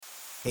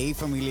Hey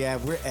familia,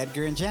 we're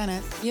Edgar and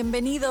Janet.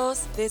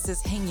 Bienvenidos. This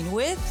is Hanging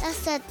With Los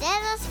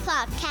Soteros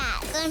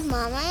Podcast con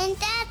Mama and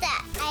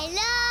Dada. I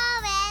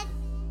love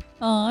it.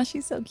 Aw,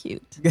 she's so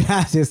cute.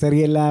 Gracias,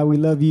 Ariela. We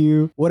love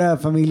you. What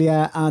up,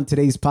 familia? On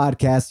today's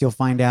podcast, you'll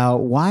find out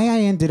why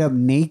I ended up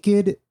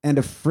naked and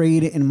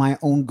afraid in my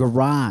own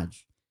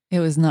garage. It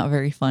was not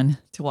very fun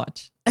to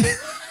watch.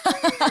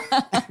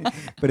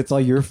 But it's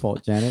all your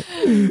fault, Janet.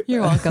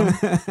 You're welcome.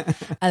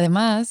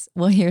 Además,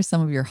 we'll hear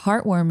some of your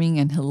heartwarming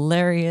and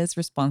hilarious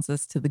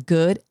responses to the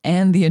good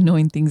and the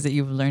annoying things that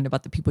you've learned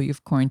about the people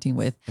you've quarantined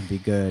with. And be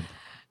good.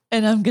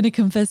 And I'm going to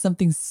confess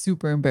something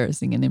super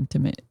embarrassing and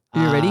intimate.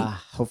 Are you ready?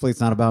 Hopefully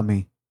it's not about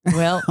me.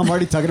 Well, I'm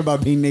already talking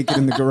about being naked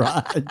in the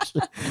garage.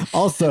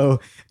 Also,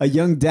 a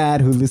young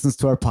dad who listens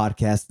to our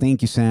podcast,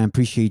 thank you, Sam,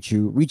 appreciate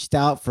you, reached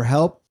out for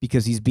help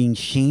because he's being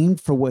shamed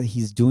for what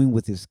he's doing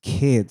with his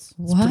kids.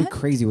 It's pretty What?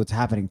 crazy what's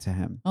happening to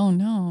him. oh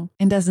no.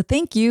 And as a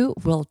thank you,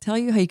 we'll tell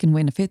you how you can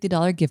win a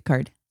 $50 gift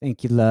card.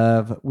 Thank you,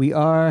 love. We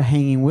are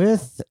hanging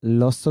with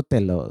Los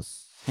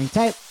Sotelos. Hang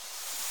tight.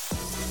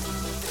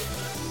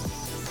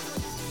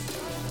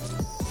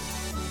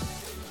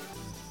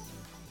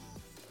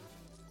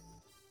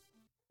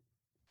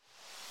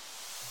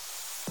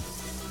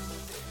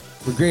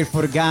 We're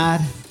grateful to God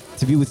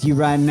to be with you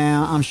right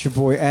now. I'm your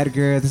boy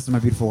Edgar. This is my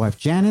beautiful wife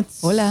Janet.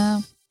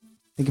 Hola.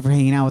 Thank you for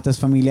hanging out with us,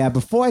 familia.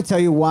 Before I tell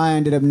you why I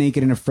ended up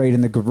naked and afraid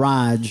in the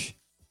garage,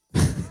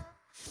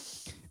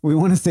 we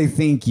want to say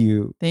thank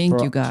you. Thank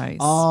for you, guys.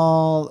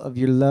 all of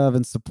your love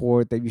and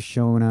support that you've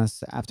shown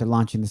us after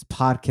launching this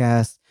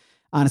podcast.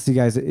 Honestly,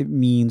 guys, it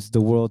means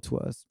the world to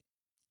us.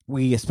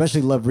 We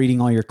especially love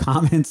reading all your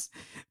comments.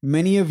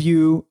 Many of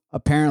you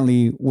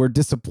apparently were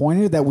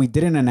disappointed that we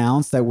didn't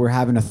announce that we're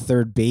having a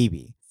third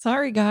baby.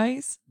 Sorry,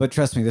 guys. But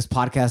trust me, this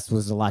podcast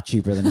was a lot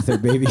cheaper than a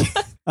third baby.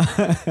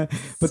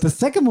 But the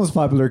second most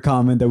popular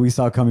comment that we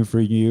saw coming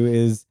from you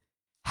is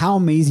how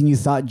amazing you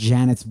thought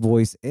Janet's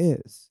voice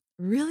is.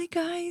 Really,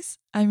 guys?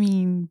 I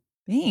mean,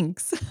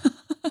 thanks.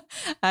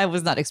 I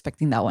was not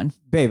expecting that one.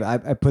 Babe,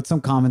 I put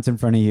some comments in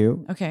front of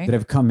you Okay. that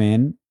have come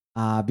in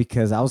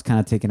because I was kind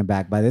of taken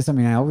aback by this. I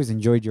mean, I always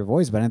enjoyed your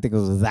voice, but I didn't think it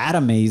was that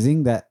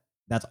amazing that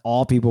that's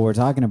all people were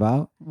talking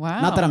about.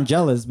 Wow. Not that I'm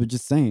jealous, but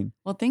just saying.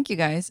 Well, thank you,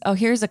 guys. Oh,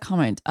 here's a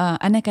comment.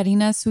 Ana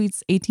Karina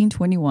Sweets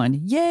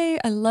 1821. Yay,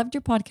 I loved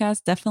your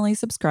podcast. Definitely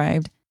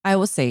subscribed. I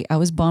will say, I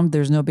was bummed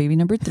there's no baby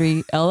number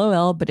 3.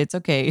 LOL, but it's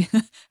okay.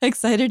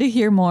 Excited to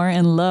hear more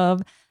and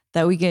love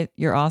that we get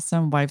your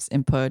awesome wife's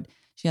input.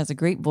 She has a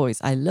great voice.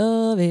 I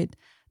love it.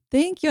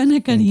 Thank you, Ana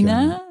Thank you, Karina.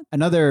 Ana.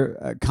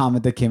 Another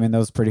comment that came in that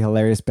was pretty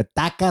hilarious.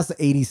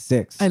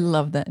 Petacas86. I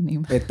love that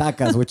name,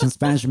 Petacas, which in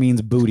Spanish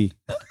means booty.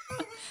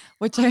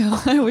 which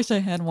I wish I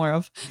had more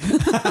of.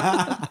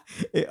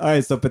 All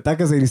right, so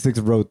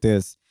Petacas86 wrote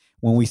this.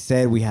 When we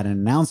said we had an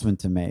announcement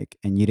to make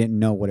and you didn't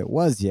know what it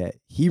was yet,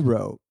 he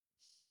wrote,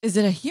 Is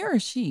it a he or a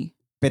she?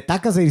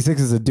 Petacas86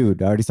 is a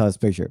dude. I already saw his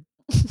picture.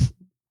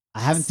 I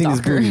haven't seen his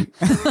Stalker. booty.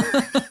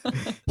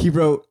 He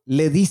wrote,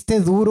 Le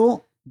diste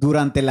duro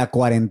durante la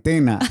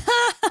cuarentena,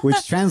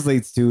 which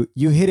translates to,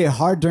 you hit it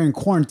hard during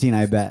quarantine,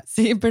 I bet.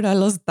 Sí, pero a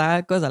los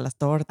tacos, a las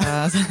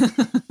tortas.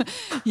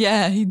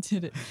 Yeah, he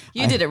did it.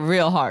 You did it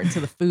real hard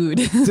to the food.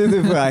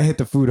 I hit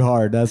the food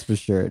hard, that's for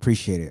sure.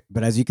 Appreciate it.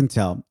 But as you can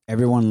tell,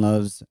 everyone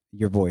loves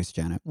your voice,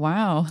 Janet.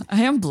 Wow.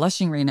 I am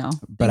blushing right now.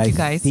 But Thank I you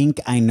guys. think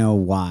I know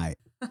why.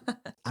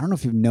 I don't know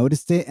if you've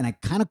noticed it, and I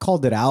kind of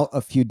called it out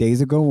a few days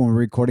ago when we were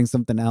recording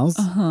something else,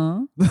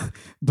 Uh-huh.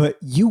 but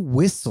you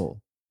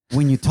whistle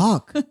when you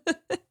talk.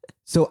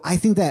 So I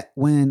think that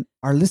when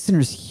our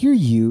listeners hear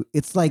you,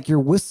 it's like you're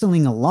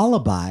whistling a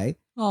lullaby,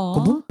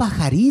 como Aw. un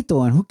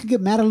pajarito, and who can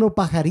get mad at a little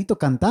pajarito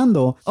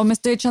cantando? O me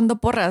estoy echando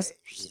porras.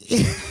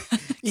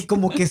 Y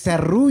como que se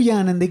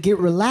arrullan and they get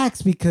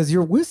relaxed because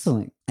you're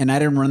whistling. And I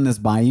didn't run this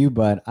by you,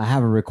 but I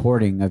have a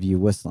recording of you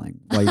whistling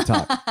while you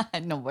talk.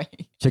 No way.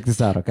 Check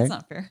this out, okay? That's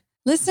not fair.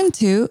 Listen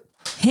to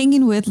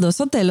Hanging with Los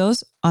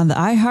Sotelos on the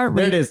iHeartRadio.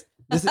 There it is.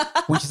 This is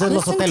when she said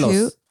Los Listen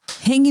Sotelos.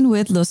 to Hanging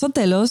with Los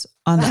Sotelos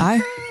on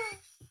the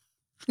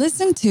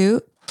Listen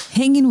to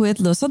Hanging with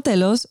Los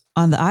Sotelos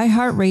on the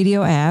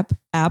iHeartRadio app,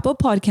 Apple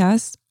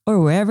Podcasts, or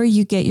wherever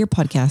you get your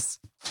podcasts.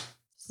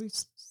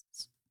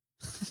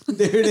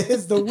 There it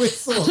is, the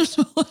whistle.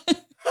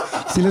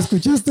 ¿Sí lo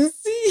escuchaste?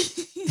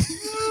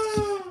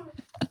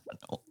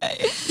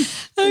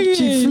 Okay.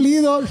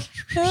 Chiflido.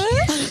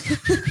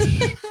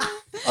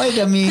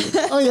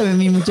 Óigame,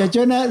 mi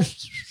muchachona.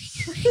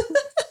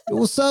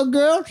 What's up,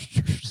 girl?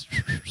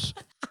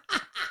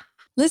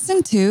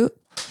 Listen to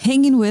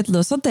Hanging with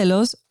Los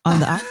Sotelos on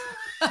the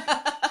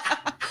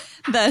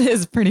That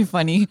is pretty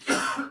funny.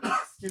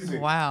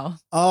 Wow.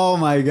 Oh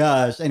my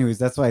gosh. Anyways,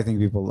 that's why I think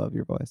people love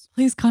your voice.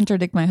 Please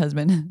contradict my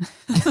husband.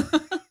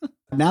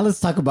 Now let's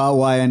talk about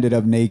why I ended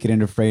up naked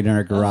and afraid in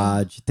our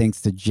garage, thanks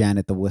to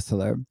Janet the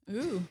Whistler.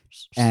 Ooh.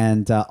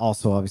 And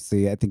also,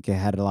 obviously, I think it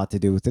had a lot to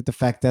do with it. The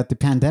fact that the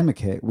pandemic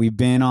hit. We've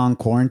been on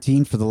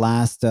quarantine for the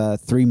last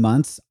 3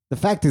 months. The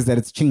fact is that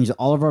it's changed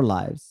all of our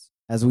lives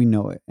as we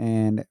know it.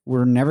 And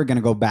we're never going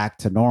to go back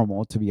to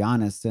normal, to be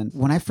honest. And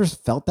when I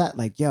first felt that,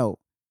 like, yo,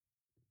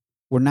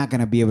 we're not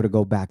going to be able to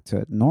go back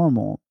to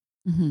normal.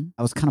 Mm-hmm.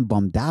 I was kind of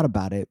bummed out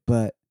about it.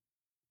 But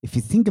if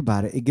you think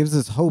about it, it gives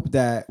us hope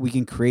that we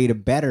can create a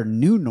better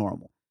new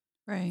normal,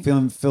 Right.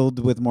 filled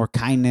with more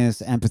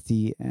kindness,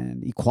 empathy,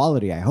 and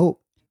equality, I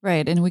hope.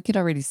 Right. And we could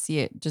already see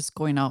it just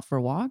going out for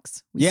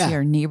walks. We Yeah. see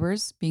our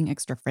neighbors being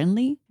extra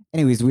friendly.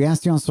 Anyways, we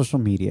asked you on social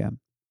media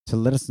to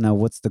let us know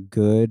what's the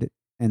good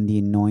and the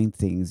annoying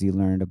things you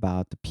learned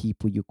about the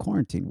people you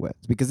quarantine with,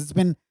 because it's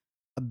been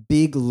a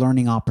big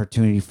learning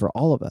opportunity for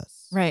all of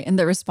us. Right. And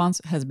the response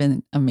has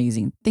been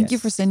amazing. Thank you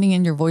for Yes. sending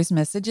in your voice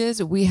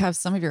messages. We have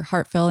some of your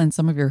heartfelt and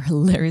some of your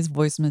hilarious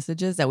voice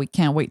messages that we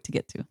can't wait to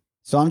get to.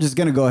 So I'm just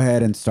going to go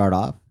ahead and start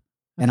off,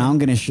 and Okay. I'm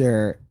going to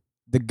share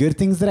the good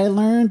things that I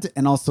learned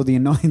and also the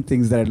annoying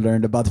things that I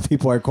learned about the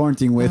people I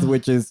quarantine with,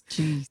 which is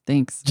Gee,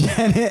 thanks.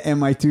 Janet and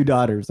my 2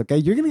 daughters. Okay.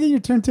 You're going to get your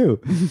turn too.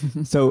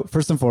 So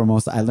first and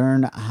foremost, I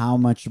learned how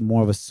much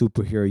more of a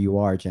superhero you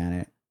are,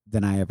 Janet,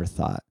 than I ever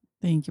thought.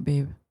 Thank you,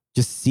 babe.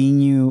 Just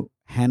seeing you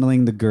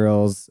handling the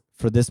girls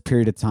for this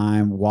period of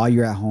time while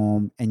you're at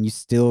home and you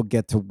still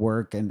get to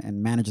work and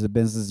manage the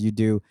business you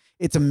do.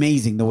 It's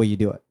amazing the way you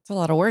do it. It's a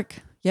lot of work.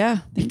 Yeah.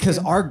 Thank Because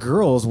you. our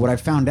girls, what I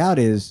found out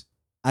is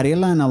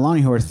Ariela and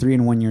Alani, who are 3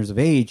 and 1 years of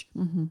age,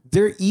 Mhm.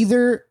 they're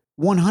either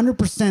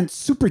 100%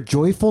 super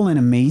joyful and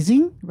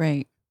amazing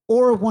Right.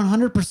 or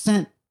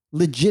 100%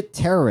 legit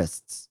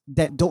terrorists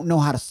that don't know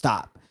how to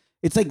stop.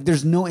 It's like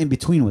there's no in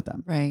between with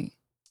them. Right.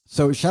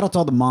 So shout out to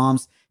all the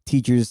moms,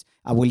 teachers,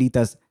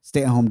 abuelitas,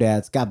 stay-at-home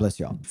dads. God bless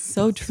y'all.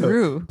 So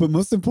true. But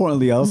most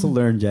importantly, I also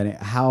learned, Janet,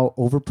 how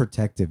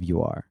overprotective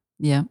you are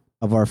Yeah.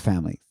 of our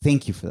family.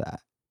 Thank you for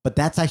that. But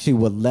that's actually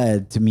what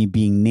led to me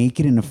being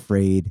naked and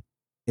afraid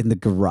in the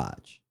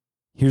garage.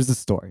 Here's the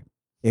story.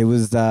 It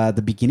was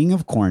the beginning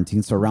of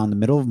quarantine, so around the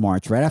middle of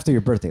March, right after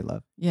your birthday,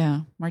 love.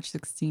 Yeah. March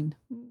 16.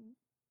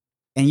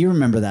 And you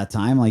remember that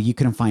time, like you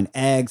couldn't find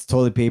eggs,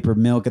 toilet paper,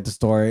 milk at the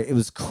store. It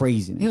was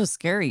crazy. It was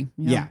scary.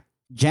 Yeah.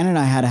 Jen and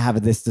I had to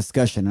have this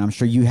discussion, and I'm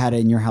sure you had it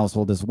in your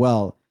household as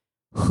well.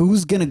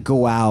 Who's going to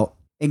go out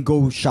and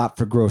go shop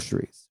for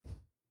groceries?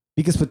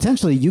 Because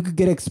potentially you could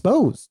get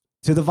exposed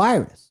to the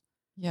virus.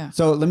 Yeah.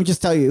 So let me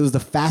just tell you, it was the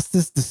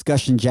fastest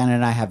discussion Janet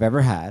and I have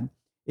ever had.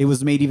 It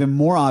was made even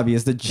more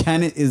obvious that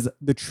Janet is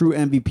the true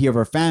MVP of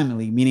our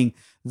family, meaning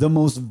the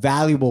most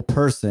valuable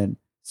person.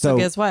 So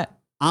guess what?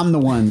 I'm the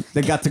one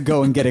that got to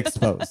go and get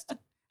exposed.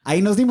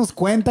 Ahí nos dimos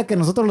cuenta que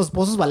nosotros los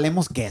esposos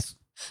valemos queso.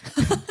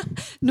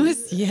 No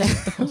es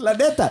cierto. La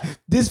neta,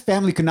 this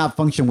family could not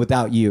function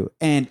without you.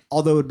 And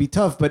although it would be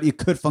tough, but it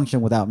could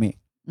function without me.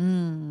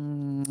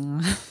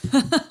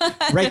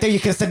 Right there, you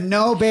could have said,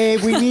 no,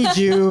 babe, we need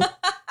you.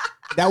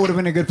 That would have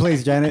been a good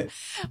place, Janet.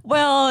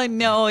 Well,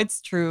 no,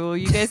 it's true.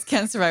 You guys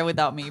can't survive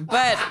without me,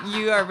 but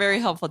you are very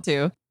helpful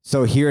too.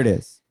 So here it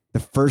is. The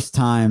first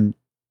time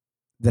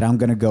that I'm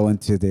going to go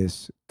into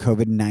this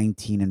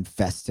COVID-19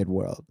 infested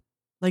world.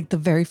 Like the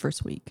very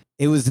first week.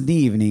 It was in the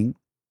evening.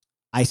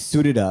 I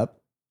suited up.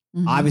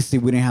 Mhm. Obviously,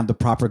 we didn't have the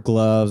proper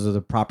gloves or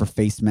the proper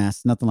face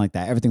mask, nothing like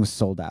that. Everything was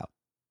sold out.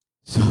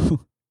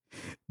 So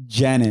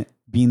Janet,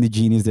 being the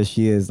genius that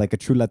she is, like a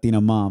true Latina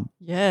mom,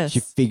 Yes. she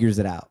figures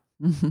it out.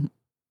 Mhm.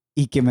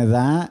 Y que me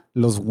da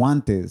los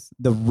guantes,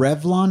 the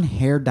Revlon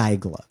hair dye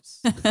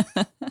gloves,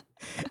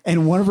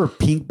 and one of her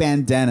pink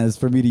bandanas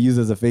for me to use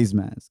as a face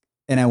mask.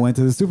 And I went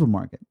to the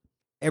supermarket.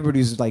 Everybody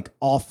was like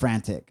all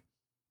frantic.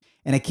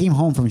 And I came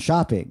home from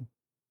shopping.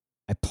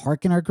 I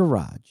park in our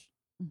garage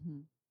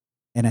Mhm.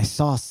 and I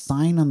saw a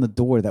sign on the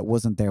door that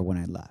wasn't there when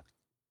I left.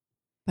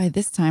 By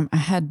this time, I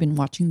had been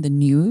watching the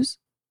news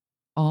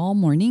all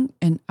morning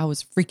and I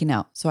was freaking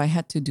out. So I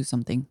had to do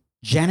something.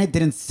 Janet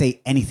didn't say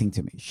anything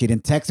to me. She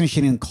didn't text me. She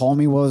didn't call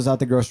me while I was at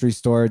the grocery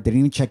store. Didn't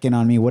even check in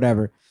on me,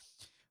 whatever.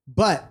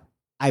 But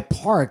I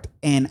parked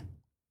and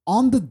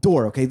on the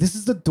door, okay, this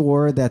is the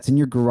door that's in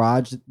your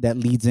garage that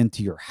leads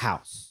into your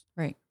house.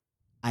 Right.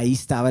 Ahí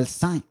estaba el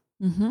sign.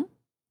 Mm-hmm.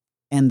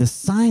 And the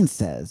sign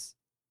says,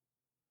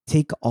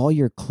 take all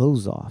your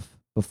clothes off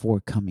before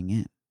coming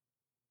in.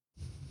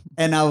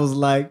 And I was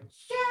like,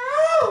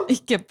 ¿Y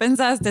qué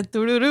pensaste,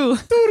 tururú?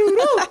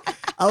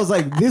 I was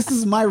like, this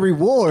is my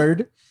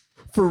reward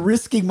for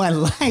risking my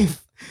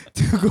life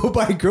to go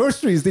buy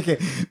groceries. Dije,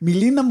 mi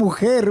linda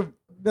mujer,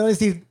 voy a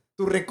decir,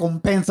 tu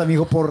recompensa,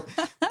 amigo, por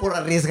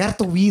arriesgar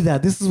tu vida.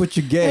 This is what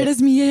you get.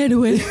 Eres mi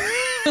héroe.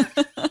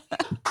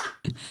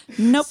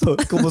 Nope. So,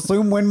 como soy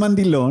un buen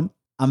mandilón,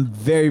 I'm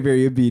very,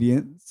 very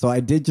obedient. So I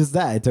did just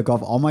that. I took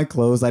off all my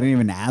clothes. I didn't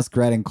even ask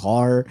her. I didn't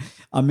call her.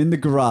 I'm in the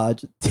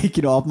garage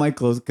taking off my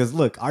clothes because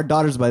look, our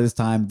daughters by this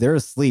time, they're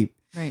asleep.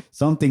 Right.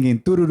 So I'm thinking,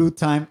 tururú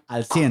time,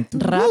 al 100.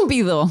 Tururú.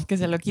 Rápido, que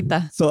se lo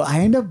quita. So I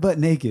end up butt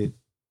naked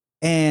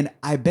and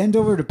I bend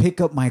over to pick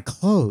up my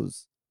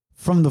clothes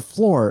from the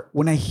floor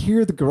when I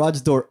hear the garage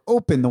door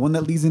open, the one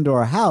that leads into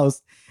our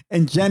house.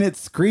 And Janet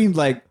screamed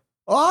like,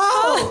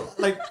 oh,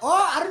 like,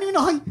 oh, I don't even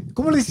know how,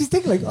 ¿cómo le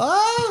hiciste? Like,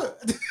 oh.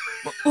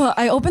 Well,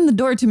 I opened the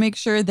door to make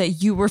sure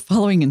that you were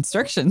following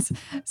instructions.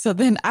 So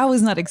then I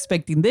was not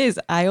expecting this.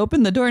 I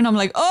opened the door and I'm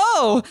like,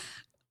 oh,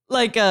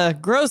 like a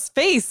gross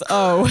face.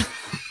 Oh,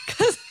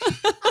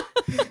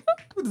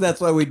 That's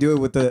why we do it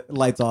with the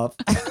lights off.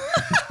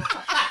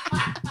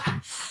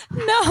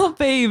 No,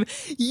 babe.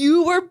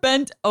 You were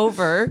bent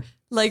over,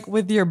 like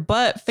with your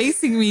butt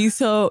facing me.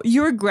 So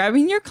you were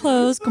grabbing your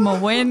clothes como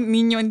buen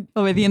niño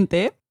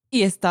obediente. Y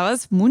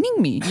estabas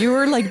mooning me. You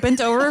were like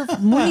bent over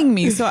mooning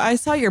me. So I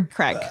saw your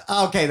crack.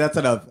 Okay, that's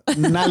enough.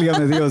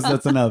 Nálgame Dios,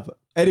 that's enough.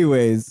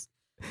 Anyways,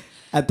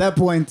 at that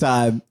point in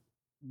time,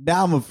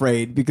 now I'm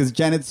afraid because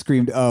Janet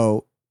screamed,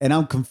 oh, and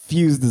I'm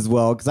confused as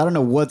well because I don't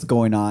know what's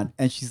going on.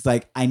 And she's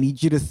like, I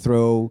need you to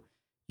throw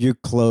your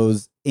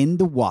clothes in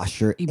the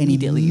washer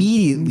Immediately. and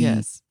immediately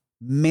Yes.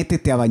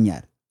 métete a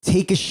bañar.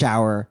 Take a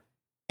shower.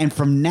 And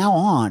from now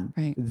on,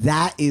 Right.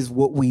 that is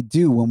what we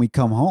do when we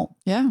come home.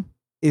 Yeah.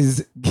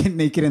 Is get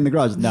naked in the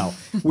garage. No,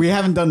 we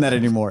haven't done that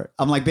anymore.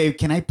 I'm like, babe,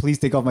 can I please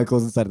take off my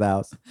clothes inside the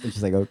house? And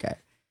she's like, okay.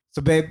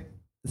 So, babe,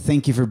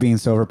 thank you for being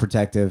so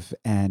overprotective.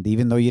 And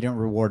even though you didn't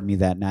reward me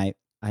that night,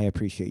 I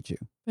appreciate you.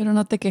 Pero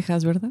no te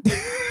quejas, ¿verdad?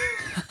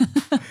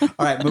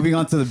 All right, moving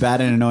on to the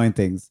bad and annoying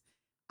things.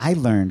 I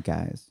learned,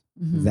 guys,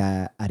 Mhm.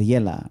 that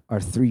Ariela,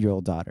 our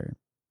 3-year-old daughter,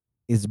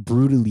 is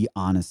brutally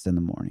honest in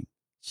the morning.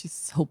 She's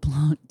so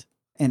blunt.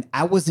 And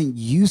I wasn't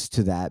used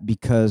to that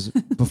because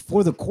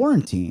before the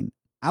quarantine,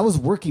 I was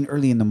working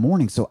early in the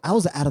morning. So I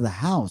was out of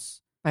the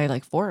house By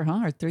like 4,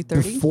 huh? Or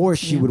 3:30? before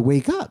she Yeah. would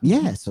wake up.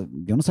 Yeah. So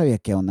yo no sabía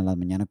qué onda en la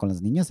mañana con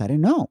las niñas. I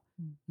didn't know.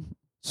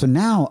 So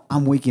now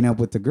I'm waking up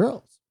with the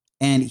girls.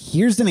 And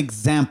here's an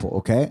example,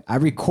 okay? I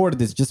recorded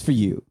this just for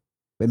you.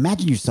 But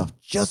imagine yourself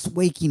just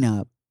waking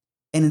up.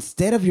 And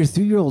instead of your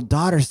 3-year-old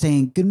daughter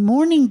saying, good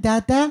morning,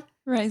 Dada.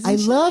 Rise I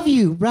and love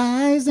you.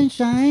 Rise and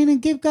shine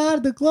and give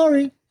God the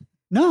glory.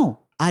 No,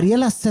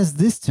 Ariela says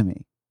this to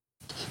me.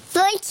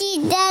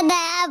 Fuchi de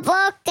la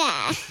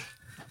boca.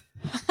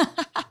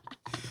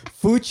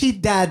 Fuchi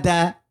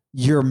Dada,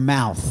 your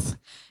mouth.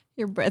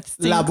 Your breath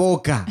stinks. La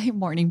boca. Hey,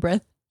 morning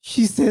breath.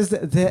 She says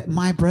that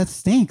my breath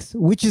stinks,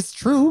 which is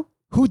true.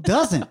 Who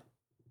doesn't?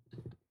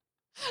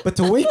 But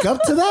to wake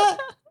up to that,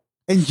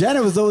 and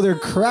Janet was over there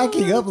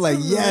cracking up like,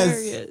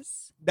 yes,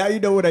 Hilarious. now you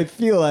know what I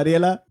feel,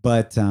 Ariela.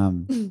 But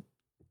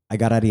I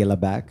got Ariela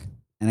back,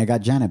 and I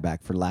got Janet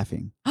back for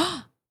laughing.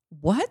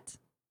 What?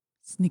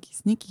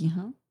 Sneaky,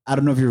 huh? I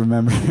don't know if you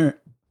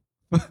remember,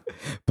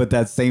 but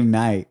that same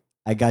night,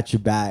 I got you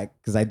back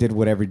because I did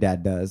what every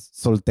dad does.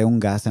 Solté un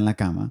gas en la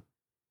cama.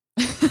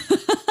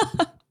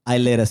 I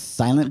let a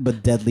silent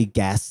but deadly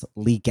gas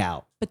leak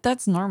out. But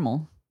that's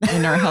normal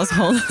in our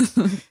household.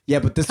 Yeah,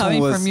 but this Coming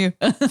one was from you.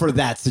 for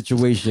that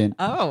situation.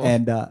 Oh.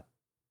 And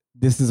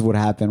this is what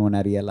happened when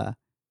Ariela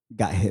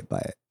got hit by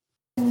it.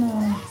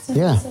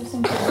 Yeah.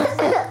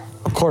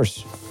 Of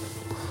course.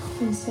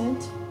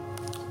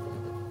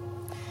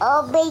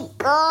 Oh my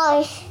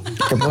gosh.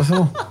 ¿Qué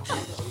pasó?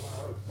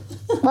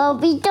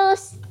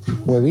 Bobitos.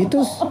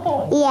 ¿Huevitos?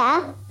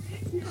 Yeah.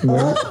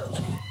 My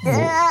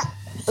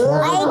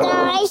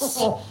gosh.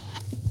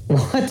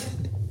 What?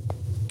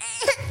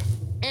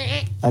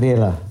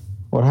 Ariela,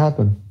 what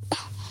happened?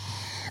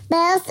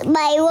 There's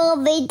my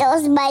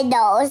bobitos, my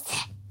nose.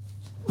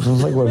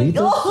 Sounds like huevitos.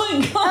 Oh my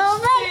gosh, Oh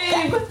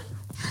my babe.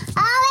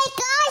 Oh my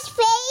gosh,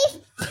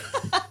 babe.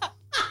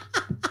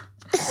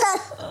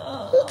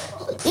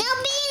 No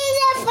beans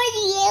are for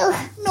you.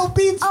 No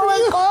beans Oh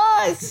my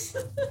gosh.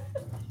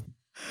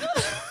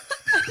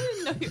 I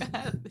didn't know you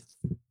had this.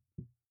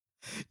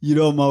 You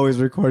know I'm always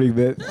recording,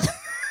 babe.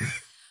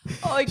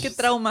 Ay, qué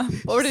trauma.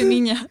 Pobre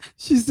niña.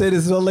 She said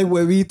it smelled like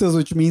huevitos,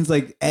 which means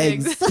like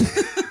eggs.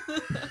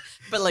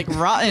 But like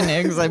rotten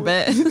eggs, I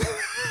bet.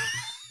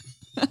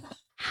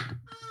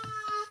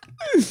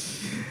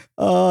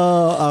 I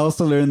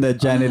also learned that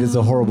Janet is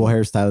a horrible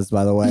hairstylist,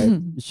 by the way.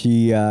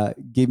 She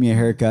gave me a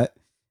haircut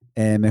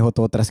and me dejó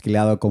todo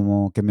trasquilado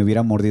como que me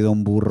hubiera mordido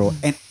un burro.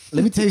 And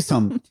let me tell you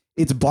something.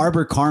 It's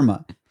barber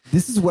karma.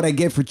 This is what I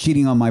get for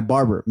cheating on my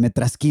barber. Me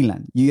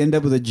trasquilan. You end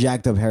up with a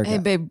jacked up haircut. Hey,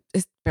 babe,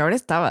 peor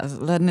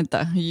estabas, la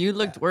neta. You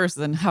looked worse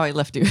than how I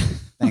left you.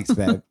 Thanks,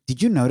 babe.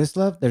 Did you notice,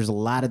 love? There's a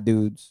lot of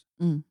dudes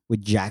Mm.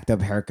 with jacked up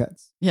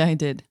haircuts. Yeah, I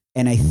did.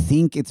 And I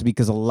think it's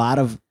because a lot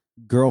of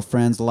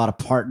girlfriends, a lot of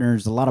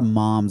partners, a lot of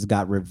moms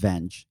got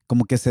revenge.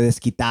 Como que se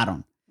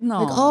desquitaron.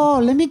 No. Like, oh,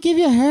 let me give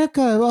you a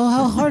haircut. Oh,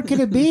 how hard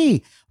can it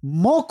be?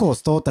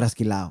 Mocos, todo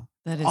trasquilado.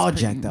 That is all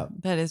pretty- jacked up.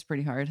 That is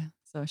pretty hard.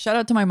 So shout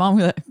out to my mom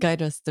who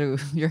guided us through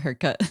your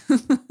haircut.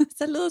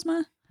 Saludos,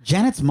 ma.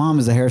 Janet's mom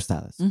is a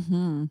hairstylist.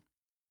 Mm-hmm.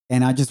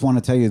 And I just want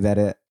to tell you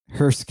that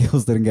her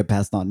skills didn't get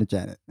passed on to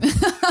Janet.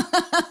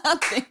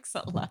 Thanks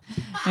a lot.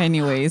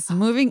 Anyways,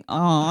 moving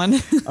on. All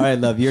right,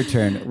 love, your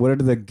turn. What are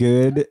the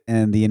good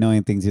and the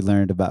annoying things you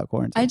learned about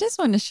quarantine? I just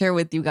want to share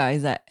with you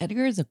guys that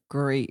Edgar is a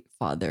great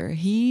father.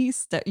 You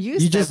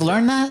just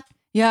learned that?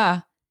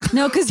 Yeah.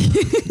 No, because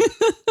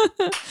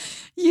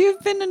you've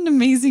been an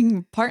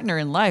amazing partner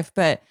in life,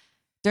 but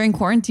during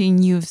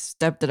quarantine, you've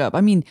stepped it up.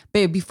 I mean,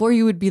 babe, before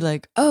you would be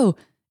like, oh,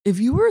 if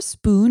you were a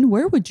spoon,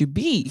 where would you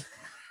be?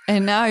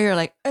 And now you're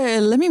like,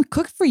 let me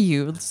cook for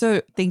you.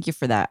 So thank you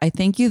for that. I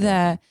thank you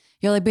that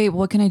you're like, babe,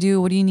 what can I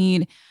do? What do you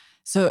need?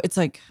 So it's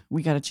like,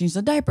 we got to change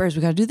the diapers.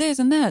 We got to do this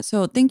and that.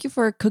 So thank you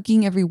for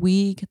cooking every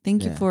week.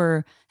 Thank you Yeah.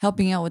 for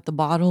helping out with the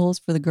bottles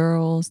for the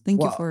girls.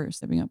 Thank you Well, for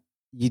stepping up.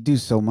 You do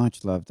so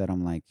much, love, that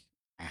I'm like,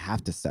 I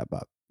have to step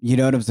up. You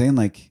know what I'm saying?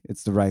 Like,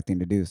 it's the right thing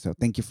to do. So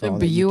thank you for all But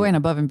that you do. went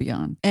above and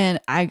beyond. And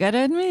I got to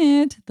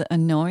admit, the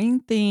annoying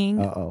thing,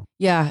 Uh-oh.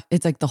 yeah,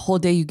 it's like the whole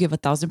day you give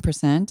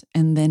 1,000%.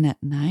 And then at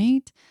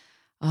night,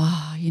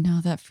 you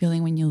know, that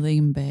feeling when you lay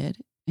in bed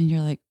and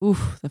you're like,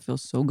 oof, that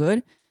feels so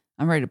good.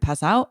 I'm ready to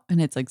pass out. And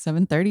it's like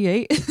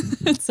 7:38.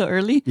 It's so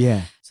early.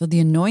 Yeah. So the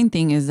annoying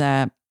thing is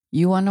that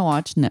you want to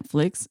watch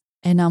Netflix.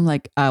 And I'm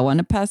like, I want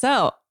to pass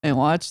out and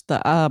watch the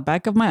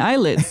back of my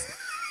eyelids.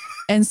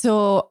 And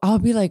so I'll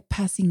be like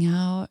passing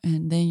out.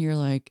 And then you're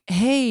like,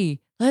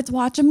 hey, let's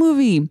watch a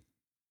movie.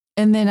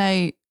 And then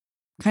I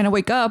kind of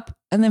wake up.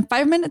 And then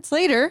 5 minutes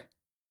later,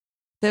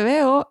 te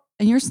veo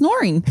and you're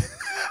snoring.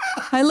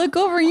 I look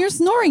over and you're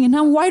snoring and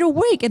I'm wide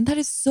awake. And that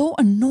is so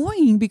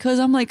annoying because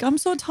I'm like, I'm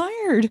so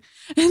tired.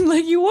 And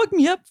like, you woke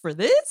me up for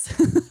this?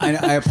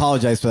 I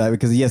apologize for that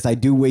because, yes, I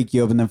do wake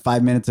you up and then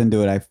 5 minutes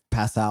into it, I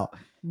pass out.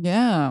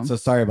 Yeah. So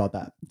sorry about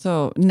that.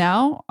 So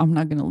now I'm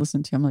not going to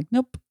listen to you. I'm like,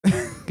 nope.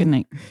 Good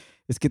night.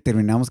 Es que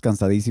terminamos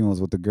cansadísimos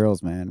with the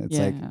girls, man. It's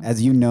like, Yeah.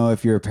 as you know,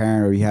 if you're a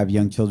parent or you have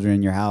young children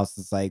in your house,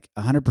 it's like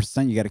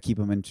 100% you got to keep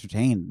them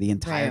entertained the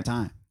entire Right.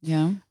 time.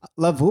 Yeah.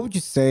 Love, what would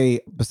you say,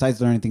 besides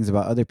learning things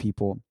about other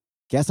people,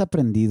 ¿qué has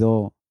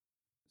aprendido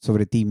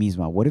sobre ti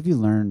misma? What have you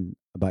learned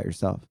about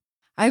yourself?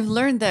 I've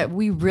learned that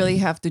we really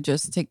have to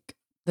just take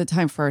the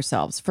time for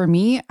ourselves. For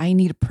me, I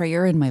need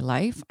prayer in my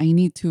life. I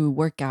need to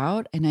work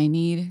out and I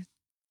need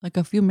like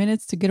a few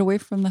minutes to get away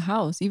from the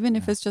house, even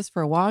if it's just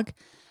for a walk.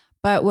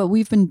 But what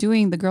we've been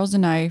doing, the girls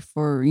and I,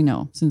 for, you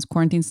know, since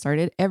quarantine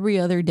started, every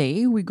other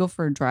day we go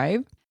for a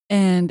drive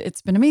and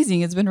it's been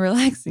amazing. It's been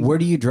relaxing. Where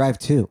do you drive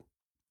to?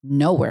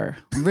 Nowhere,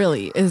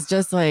 really. It's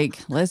just like,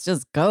 let's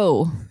just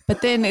go.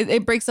 But then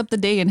it breaks up the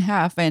day in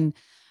half. And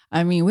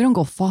I mean, we don't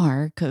go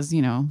far because,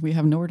 you know, we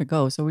have nowhere to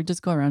go. So we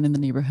just go around in the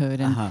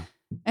neighborhood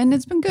and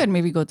it's been good.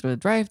 Maybe go through a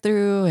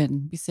drive-through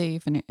and be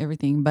safe and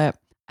everything. But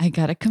I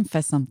got to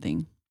confess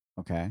something.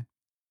 Okay.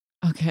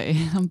 Okay,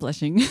 I'm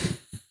blushing.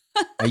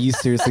 Are you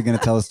seriously going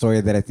to tell a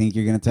story that I think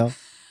you're going to tell?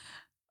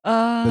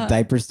 The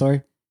diaper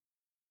story?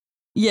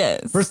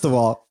 Yes. First of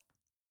all,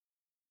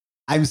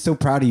 I'm so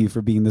proud of you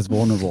for being this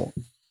vulnerable.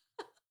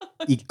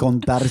 Y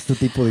contar este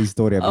tipo de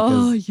historia.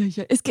 Oh, Because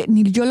yeah. Es que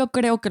ni yo lo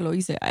creo que lo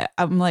hice.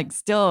 I'm like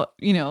still,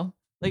 you know,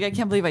 like I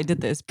can't believe I did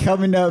this.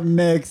 coming up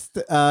next,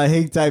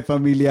 Hang Tight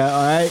Familia.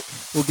 All right,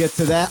 we'll get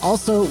to that.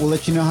 Also, we'll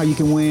let you know how you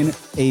can win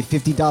a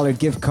 $50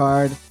 gift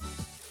card.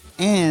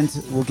 And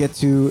we'll get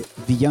to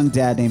the young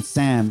dad named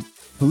Sam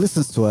who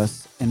listens to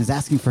us and is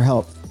asking for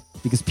help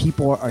because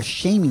people are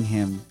shaming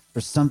him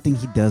for something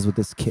he does with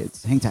his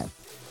kids. Hang tight.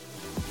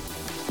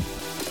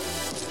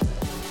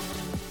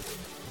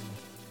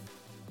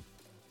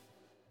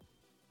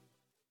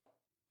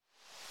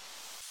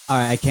 All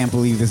right, I can't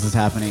believe this is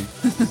happening.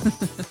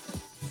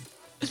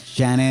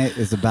 Janet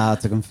is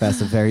about to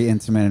confess a very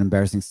intimate and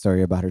embarrassing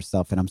story about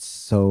herself, and I'm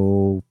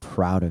so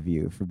proud of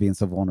you for being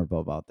so vulnerable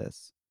about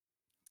this.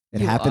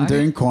 It You happened are.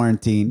 during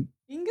quarantine.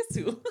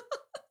 Ingasu.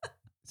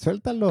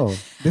 Suéltalo.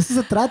 This is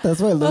a trata. That's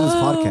why I love this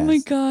podcast. Oh my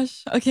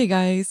gosh. Okay,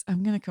 guys,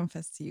 I'm going to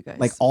confess to you guys.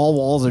 Like all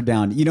walls are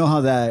down. You know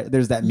how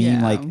there's that meme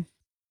Yeah. like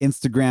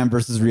Instagram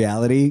versus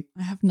reality?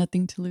 I have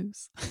nothing to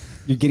lose.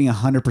 You're getting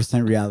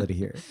 100% reality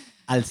here.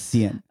 Al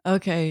 100.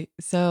 Okay,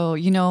 so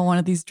you know one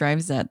of these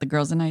drives that the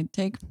girls and I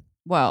take?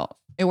 Well,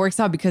 it works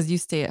out because you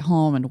stay at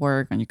home and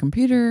work on your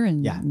computer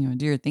and Yeah. you know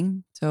do your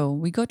thing. So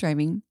we go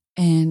driving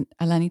and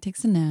Alani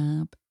takes a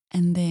nap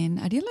and then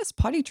Ariela's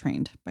potty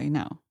trained by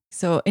now.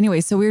 So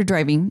anyway, so we were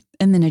driving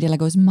and then Ariela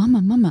goes,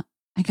 Mama,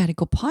 I gotta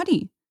go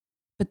potty.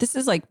 But this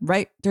is like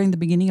right during the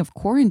beginning of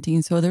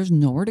quarantine, so there's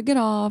nowhere to get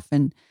off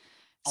and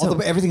so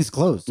Everything's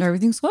closed.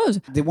 everything's closed.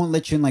 They won't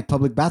let you in like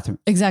public bathroom.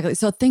 Exactly.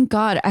 So thank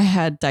God I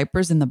had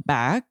diapers in the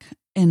back.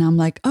 And I'm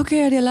like,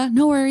 okay, Ariela,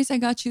 no worries. I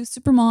got you.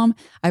 Super mom.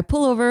 I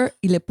pull over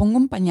y le pongo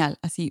un pañal.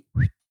 Así,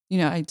 you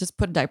know, I just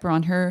put a diaper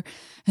on her.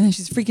 And then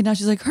she's freaking out.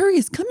 She's like, hurry,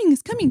 it's coming,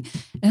 it's coming.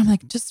 And I'm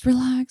like, just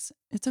relax.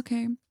 It's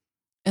okay.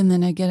 And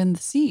then I get in the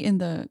seat, in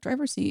the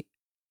driver's seat.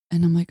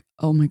 And I'm like,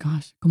 oh my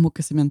gosh, como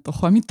que se me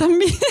antojó a mí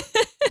también.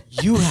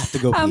 You have to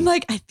go pee. I'm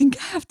like, I think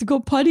I have to go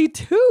potty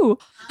too.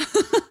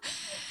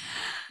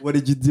 What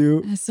did you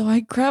do? And so I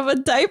grab a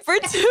diaper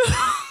too.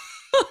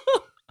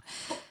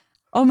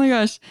 Oh my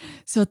gosh.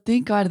 So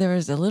thank God there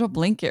was a little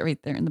blanket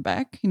right there in the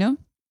back, you know?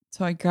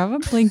 So I grab a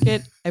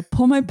blanket, I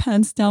pull my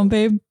pants down,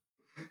 babe,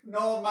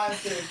 No,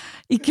 manches.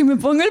 y que me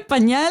pongo el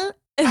pañal.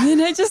 And then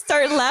I just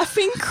start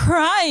laughing,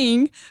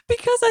 crying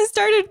because I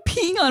started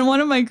peeing on one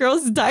of my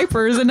girls'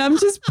 diapers and I'm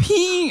just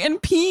peeing.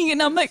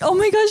 And I'm like, oh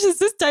my gosh, is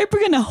this diaper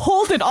going to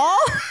hold it all?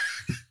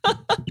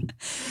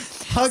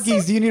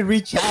 Huggies, you need to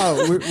reach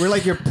out. We're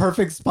like your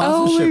perfect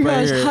Oh sponsorship my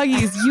right gosh, here.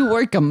 Huggies, you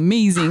work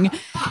amazing.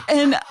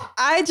 And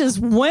I just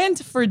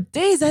went for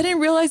days. I didn't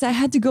realize I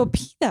had to go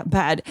pee that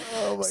bad.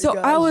 Oh my So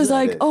gosh, I was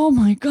like, Janet. oh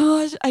my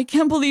gosh, I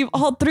can't believe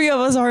all three of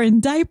us are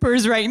in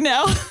diapers right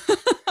now.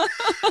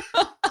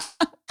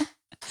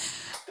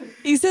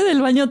 Hice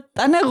del baño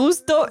tan a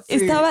gusto. Sí.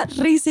 Estaba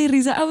risa y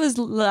risa. I was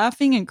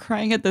laughing and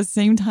crying at the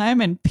same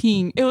time and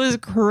peeing. It was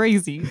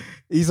crazy.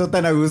 Hizo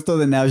tan a gusto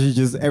that now she's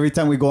just, every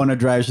time we go on a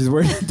drive, she's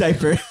wearing a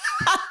diaper.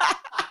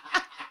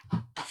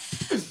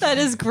 That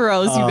is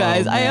gross, you Oh,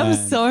 guys. I am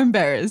man. so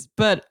embarrassed,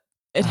 but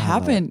it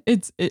happened.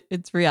 It's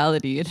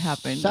reality. It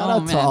happened. Shout Oh,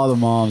 out to man. all the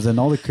moms and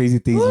all the crazy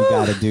things you Woo.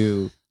 gotta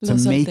do to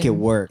Lo make it solté.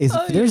 work. If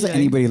Ay, there's ay, ay.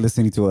 anybody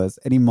listening to us,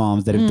 any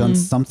moms that have done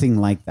something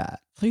like that,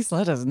 Please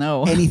let us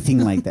know. anything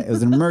like that, it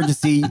was an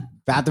emergency,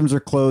 bathrooms were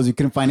closed, you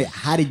couldn't find it.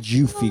 How did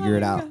you figure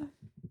it out?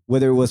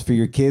 Whether it was for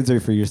your kids or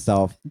for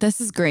yourself. This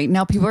is great.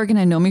 Now people are going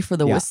to know me for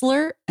the Yeah.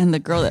 whistler and the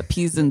girl that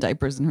pees in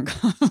diapers in her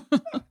car.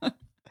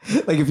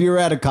 Like if you were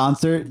at a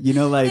concert, you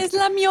know, like Es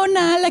la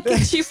miona la que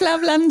chifla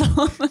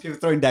hablando. people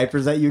throwing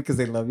diapers at you because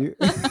they love you.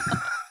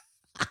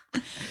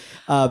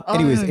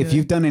 Anyways, if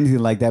you've done anything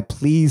like that,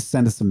 please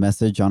send us a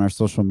message on our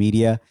social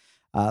media.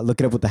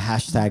 Look it up with the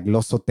hashtag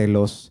Los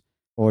Sotelos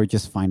or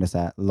just find us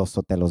at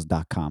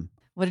losotelos.com.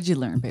 What did you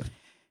learn, babe?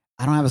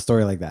 I don't have a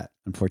story like that,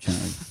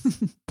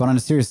 unfortunately. But on a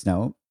serious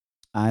note,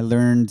 I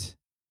learned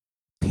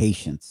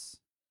patience.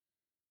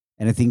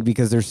 And I think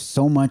because there's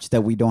so much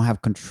that we don't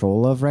have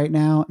control of right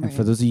now. And for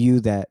Right. those of you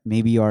that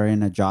maybe are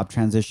in a job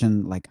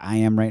transition like I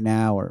am right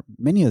now, or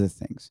many other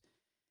things,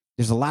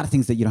 there's a lot of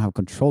things that you don't have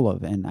control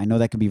of. And I know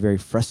that can be very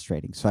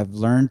frustrating. So I've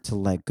learned to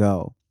let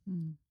go.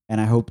 Mm. And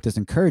I hope this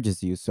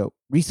encourages you. So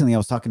recently I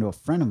was talking to a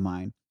friend of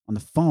mine on the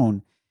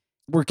phone.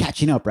 We're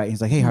catching up, right?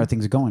 He's like, hey, how are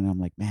things going? And I'm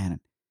like,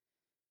 man,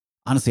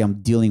 honestly,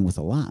 I'm dealing with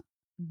a lot.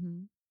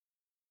 Mhm.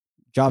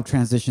 Job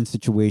transition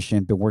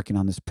situation, been working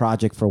on this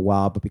project for a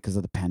while, but because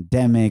of the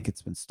pandemic,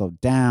 it's been slowed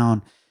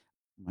down.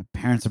 My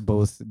parents are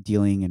both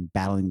dealing and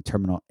battling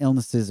terminal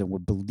illnesses, and we're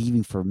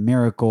believing for a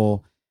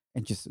miracle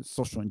and just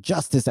social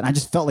injustice. And I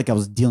just felt like I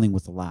was dealing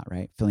with a lot,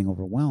 right? Feeling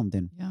overwhelmed.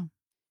 And Yeah.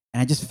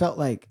 I just felt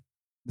like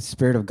the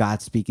Spirit of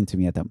God speaking to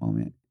me at that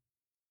moment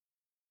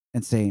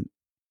and saying,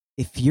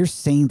 if you're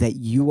saying that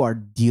you are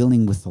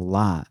dealing with a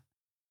lot,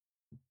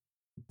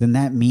 then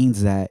that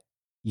means that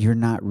you're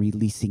not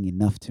releasing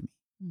enough to me.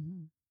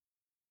 Mhm.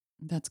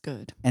 That's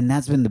good. And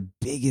that's been the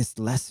biggest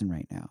lesson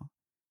right now.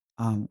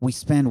 We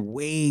spend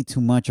way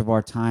too much of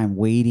our time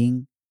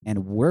waiting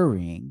and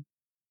worrying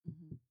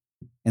Mhm.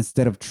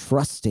 instead of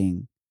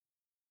trusting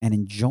and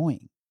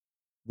enjoying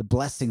the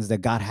blessings that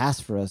God has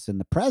for us in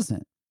the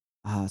present.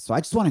 So I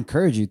just want to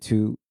encourage you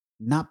to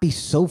not be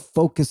so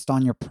focused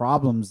on your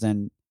problems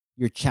and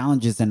your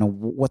challenges and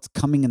what's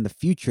coming in the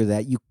future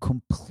that you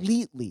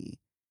completely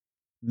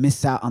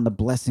miss out on the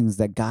blessings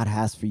that God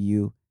has for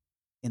you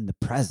in the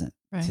present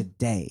Right.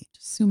 today.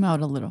 Just zoom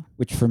out a little.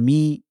 Which for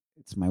me,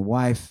 it's my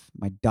wife,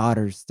 my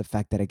daughters, the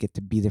fact that I get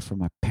to be there for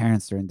my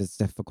parents during this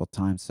difficult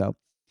time. So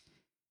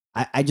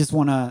I just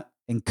want to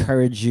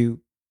encourage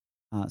you,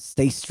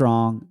 stay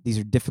strong. These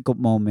are difficult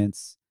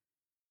moments,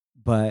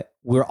 but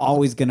we're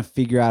always going to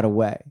figure out a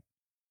way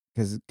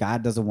because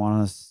God doesn't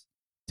want us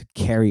to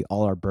carry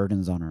all our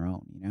burdens on our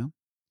own, you know?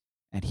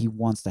 And he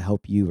wants to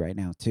help you right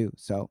now too.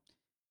 So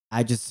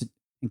I just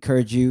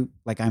encourage you,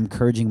 like I'm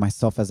encouraging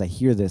myself as I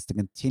hear this, to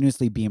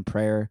continuously be in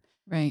prayer,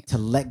 Right. to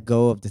let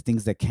go of the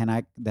things that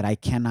I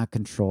cannot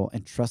control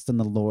and trust in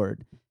the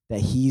Lord that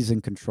he's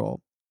in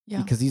control.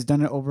 Yeah. Because he's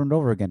done it over and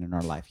over again in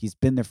our life. He's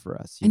been there for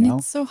us, you And know?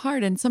 it's so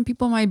hard. And some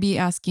people might be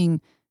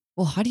asking,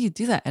 well, how do you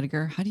do that,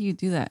 Edgar? How do you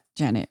do that,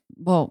 Janet?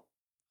 Well,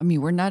 I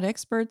mean, we're not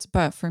experts,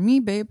 but for me,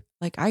 babe,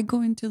 like I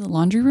go into the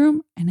laundry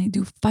room and I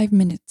do 5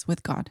 minutes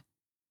with God.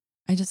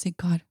 I just say,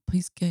 God,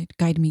 please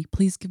guide me.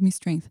 Please give me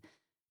strength.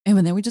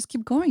 And then we just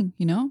keep going,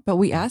 you know? But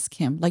we ask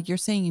him, like you're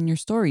saying in your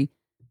story,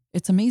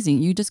 it's amazing.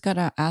 You just got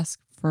to ask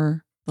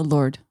for the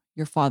Lord,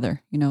 your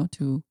Father, you know,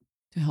 to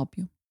help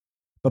you.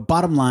 But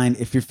bottom line,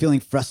 if you're feeling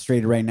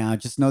frustrated right now,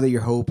 just know that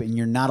your hope and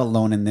you're not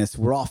alone in this.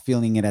 We're all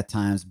feeling it at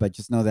times, but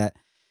just know that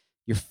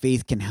your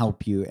faith can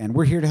help you. And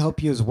we're here to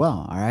help you as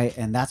well. All right.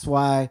 And that's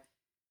why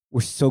we're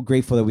so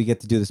grateful that we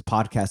get to do this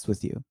podcast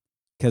with you,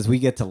 because we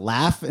get to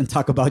laugh and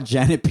talk about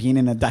Janet peeing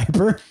in a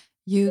diaper.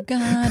 You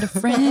got a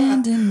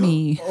friend in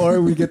me.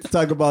 Or we get to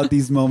talk about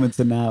these moments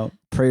and how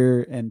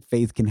prayer and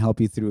faith can help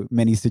you through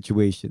many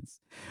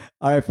situations.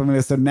 All right,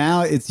 familia. So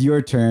now it's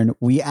your turn.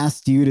 We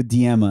asked you to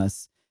DM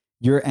us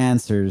your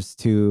answers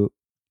to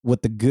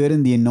what the good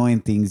and the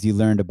annoying things you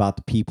learned about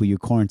the people you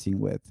quarantine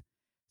with.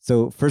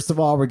 So first of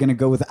all, we're going to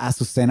go with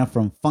Azucena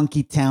from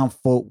Funky Town,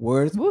 Fort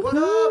Worth. What up?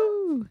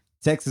 Woohoo!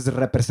 Texas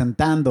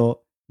representando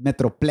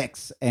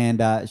Metroplex.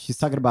 And she's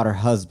talking about her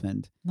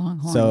husband.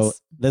 Longhorns. So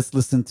let's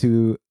listen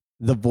to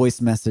the voice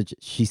message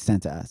she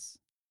sent to us.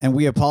 And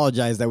we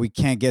apologize that we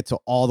can't get to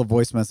all the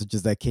voice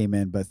messages that came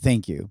in, but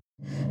thank you.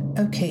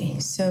 Okay,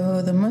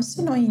 so the most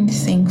annoying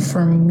thing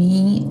for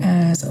me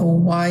as a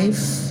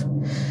wife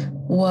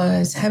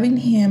was having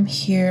him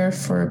here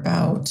for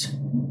about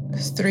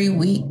 3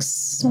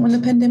 weeks when the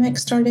pandemic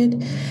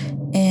started,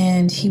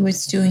 and he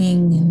was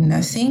doing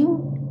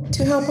nothing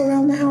to help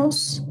around the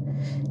house.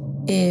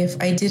 If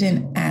I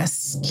didn't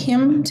ask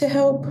him to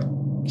help,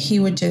 he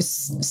would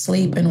just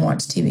sleep and watch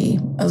TV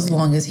as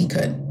long as he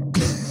could.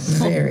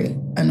 Very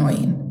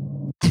annoying.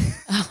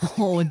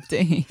 Oh,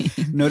 dang.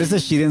 Notice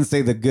that she didn't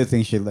say the good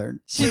thing she learned.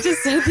 She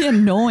just said the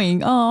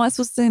annoying. Oh,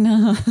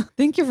 Azucena.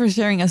 Thank you for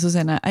sharing,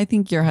 Azucena. I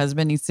think your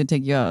husband needs to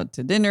take you out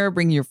to dinner,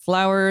 bring you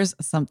flowers,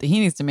 something. He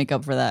needs to make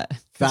up for that.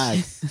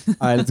 Facts. All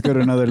right, let's go to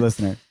another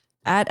listener.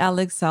 At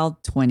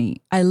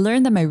AlexSal20, I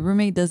learned that my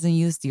roommate doesn't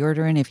use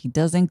deodorant if he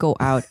doesn't go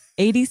out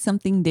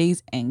 80-something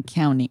days and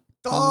counting.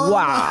 Oh.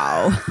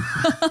 Wow.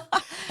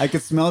 I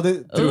could smell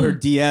it through her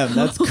DM.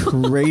 That's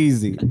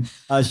crazy.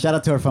 Shout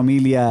out to our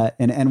familia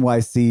in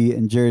NYC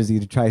and Jersey,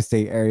 the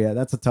tri-state area.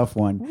 That's a tough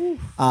one.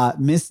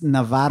 Miss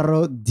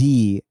Navarro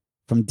D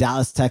from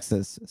Dallas,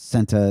 Texas,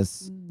 sent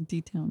us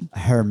D-Town.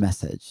 her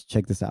message.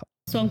 Check this out.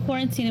 So I'm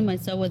quarantining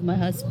myself with my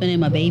husband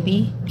and my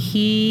baby.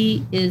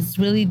 He is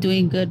really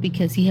doing good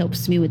because he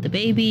helps me with the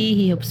baby.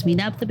 He helps me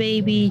nap the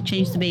baby,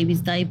 change the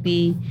baby's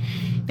diaper,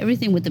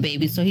 everything with the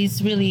baby. So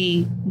he's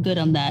really good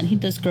on that. He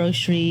does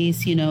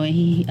groceries, and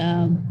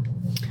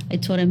I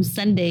told him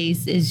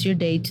Sundays is your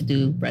day to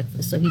do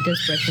breakfast. So he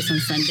does breakfast on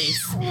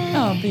Sundays.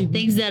 Oh, baby.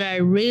 Things that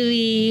are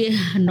really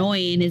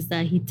annoying is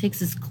that he takes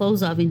his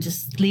clothes off and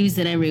just leaves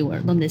it everywhere,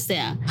 donde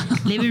sea.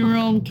 Living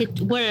room,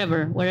 kitchen,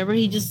 wherever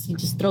he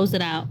just throws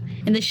it out.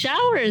 And the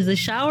showers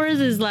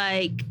is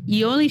like,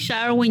 you only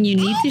shower when you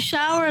need to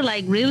shower.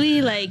 Like,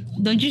 really? Like,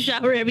 don't you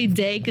shower every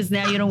day? Because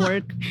now you don't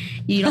work.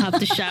 You don't have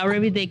to shower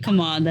every day. Come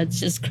on, that's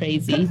just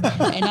crazy.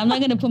 And I'm not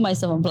going to put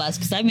myself on blast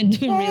because I've been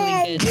doing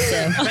really good.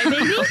 So, right,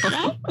 baby?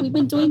 Right? We've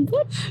been doing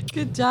good.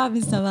 Good job,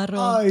 Miss Navarro.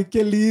 Ay,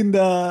 qué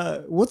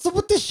linda. What's up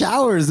with the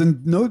showers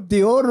and no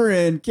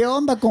deodorant? ¿Qué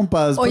onda,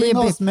 compas? Putting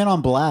all this men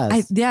on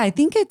blast. I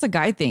think it's a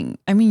guy thing.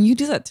 I mean, you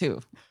do that too.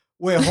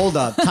 Wait, hold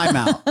up. Time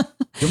out.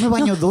 Yo me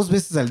baño 2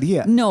 veces al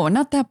día. No,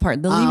 not that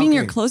part. The leaving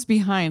your okay. clothes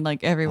behind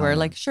like everywhere.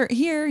 Like, sure,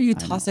 here you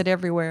toss it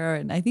everywhere.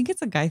 And I think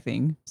it's a guy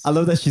thing. I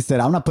love that she said,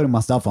 I'm not putting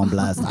myself on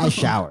blast. I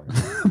shower.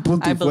 Punto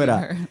I y believe fuera.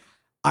 her.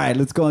 All right,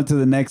 let's go into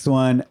the next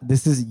one.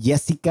 This is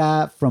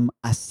Jessica from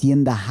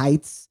Hacienda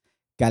Heights.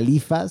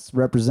 Califas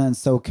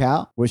represents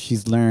SoCal, where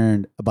she's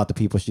learned about the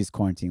people she's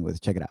quarantined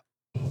with. Check it out.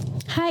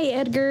 Hi,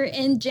 Edgar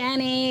and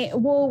Janet.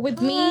 Well,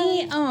 with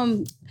me,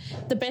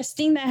 the best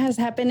thing that has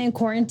happened in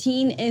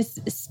quarantine is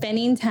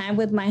spending time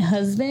with my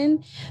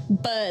husband.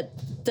 But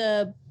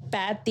the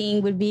bad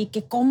thing would be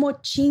que como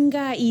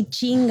chinga y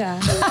chinga.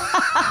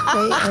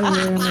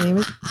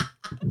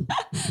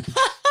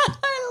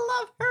 I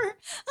love her.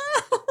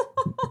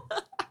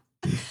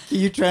 Can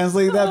you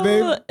translate that,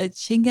 babe?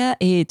 Chinga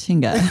e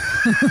chinga.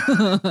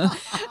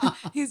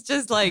 He's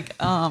just like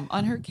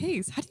on her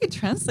case. How do you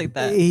translate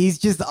that? He's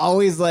just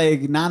always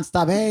like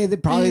nonstop. Hey, they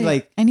probably Hey,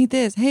 like, I need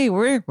this. Hey,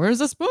 where's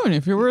a spoon?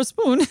 If you were a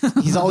spoon.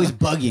 he's always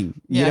bugging.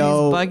 Yeah, you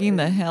know? he's bugging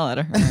the hell out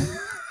of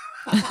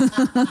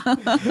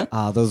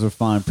her. Those were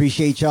fun.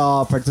 Appreciate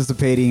y'all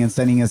participating and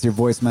sending us your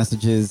voice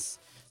messages.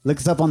 Look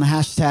us up on the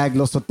hashtag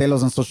Los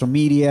Sotelos on social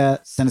media.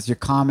 Send us your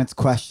comments,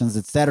 questions,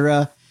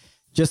 etc.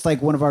 Just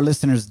like one of our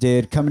listeners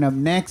did. Coming up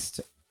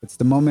next, it's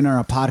the moment on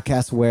our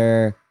podcast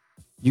where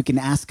you can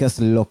ask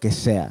us lo que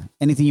sea.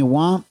 Anything you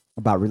want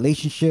about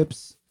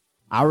relationships,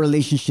 our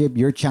relationship,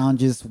 your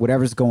challenges,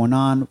 whatever's going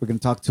on. We're going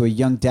to talk to a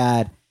young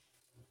dad.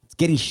 It's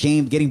getting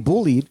shamed, getting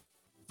bullied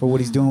for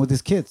what he's doing with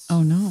his kids.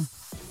 Oh, no.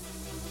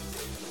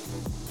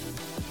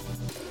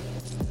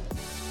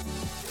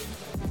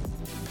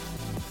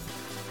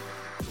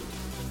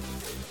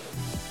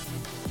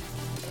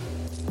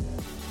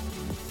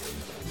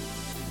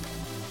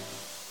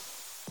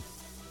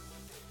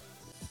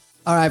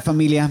 All right,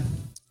 familia.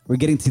 We're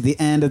getting to the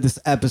end of this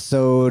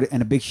episode,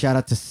 and a big shout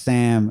out to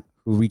Sam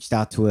who reached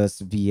out to us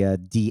via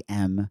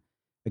DM.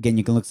 Again,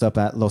 you can look us up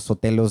at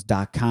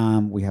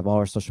losotelos.com. We have all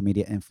our social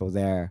media info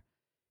there.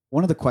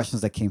 One of the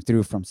questions that came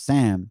through from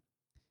Sam,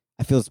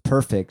 I feel is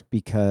perfect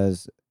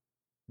because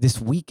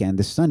this weekend,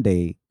 this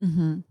Sunday,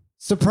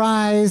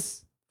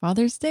 surprise,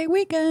 Father's Day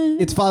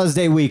weekend. it's Father's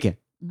Day weekend.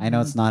 I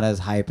know it's not as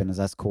hype and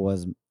as cool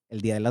as El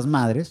Día de las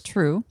Madres.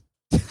 True.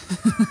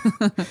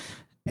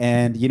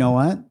 And you know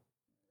what?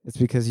 It's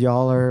because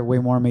y'all are way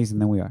more amazing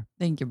than we are.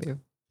 Thank you, babe.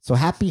 So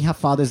happy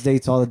Father's Day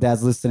to all the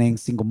dads listening,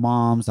 single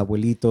moms,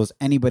 abuelitos,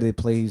 anybody that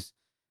plays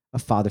a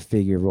father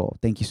figure role.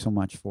 Thank you so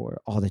much for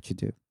all that you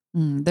do.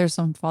 There's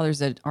some fathers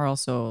that are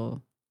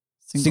also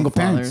Single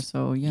fathers. parents.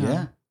 So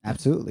yeah.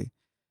 Absolutely.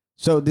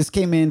 So this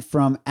came in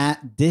from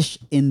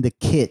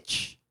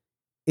 @DishInTheKitch.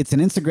 It's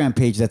an Instagram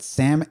page that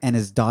Sam and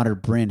his daughter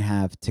Bryn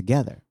have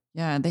together.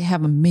 Yeah, they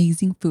have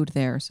amazing food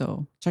there.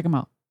 So check them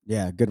out.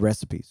 Yeah, good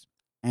recipes.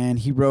 And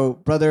he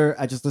wrote, brother,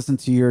 I just listened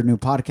to your new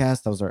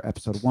podcast. That was our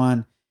episode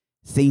 1.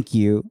 Thank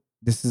you.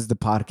 This is the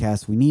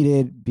podcast we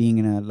needed. Being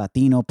a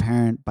Latino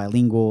parent,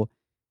 bilingual,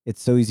 it's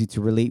so easy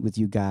to relate with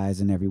you guys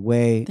in every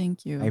way.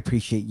 Thank you. I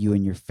appreciate you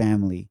and your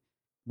family.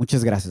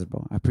 Muchas gracias,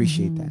 bro. I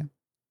appreciate that.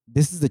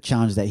 This is the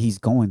challenge that he's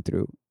going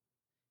through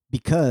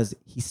because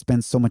he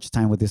spends so much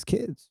time with his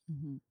kids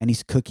and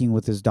he's cooking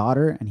with his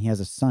daughter and he has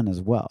a son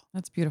as well.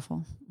 That's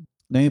beautiful.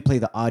 Let me play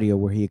the audio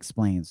where he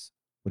explains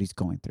what he's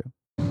going through.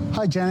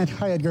 Hi, Janet.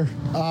 Hi, Edgar.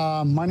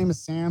 My name is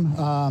Sam.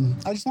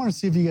 I just want to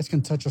see if you guys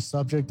can touch a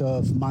subject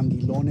of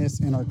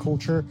mandilones in our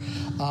culture.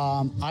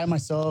 I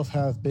myself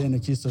have been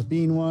accused of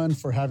being one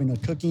for having a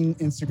cooking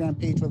Instagram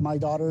page with my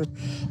daughter,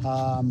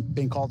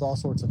 been called all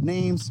sorts of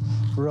names.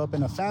 Grew up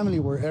in a family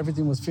where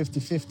everything was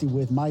 50-50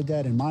 with my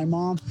dad and my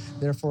mom.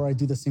 Therefore, I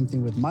do the same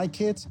thing with my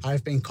kids.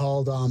 I've been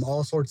called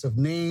all sorts of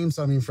names.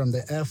 I mean, from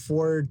the F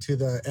word to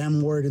the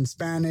M word in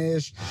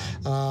Spanish.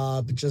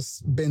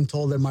 Just been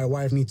told that my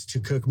wife needs to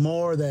cook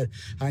more, that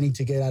I need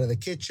to get out of the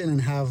kitchen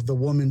and have the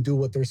woman do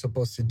what they're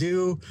supposed to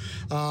do.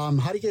 How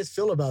do you guys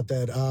feel about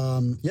that?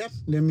 Yeah,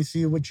 let me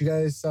see what you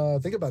guys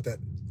think about that.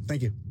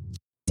 Thank you.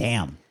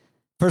 Damn.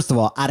 First of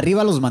all,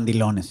 arriba los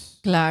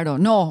mandilones. Claro.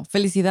 No,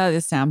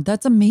 felicidades, Sam.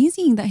 That's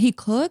amazing that he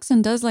cooks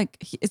and does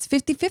it's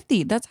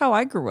 50-50. That's how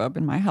I grew up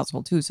in my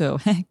household too. So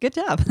good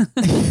job.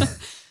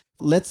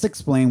 Let's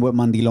explain what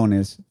mandilón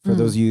is for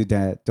those of you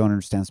that don't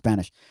understand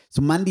Spanish.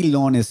 So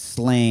mandilón is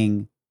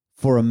slang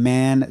for a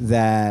man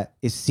that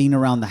is seen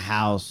around the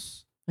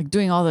house. Like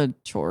doing all the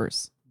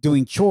chores.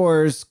 Doing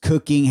chores,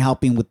 cooking,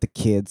 helping with the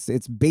kids.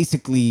 It's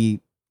basically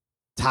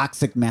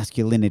toxic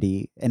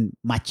masculinity and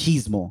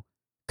machismo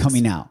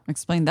coming out.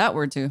 Explain that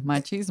word too.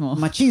 Machismo.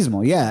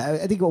 Machismo, yeah.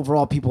 I think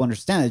overall people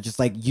understand it. Just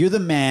like you're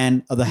the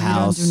man of the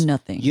house. You don't do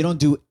nothing. You don't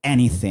do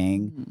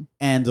anything.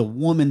 And the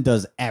woman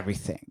does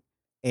everything.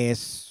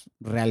 Es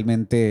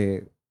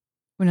realmente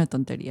Una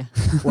tontería.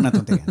 Una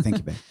tontería. Thank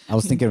you, babe. I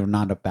was thinking of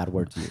not a bad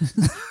word to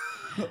use.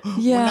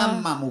 Yeah.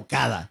 Una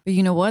mamucada. But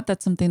you know what?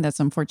 That's something that's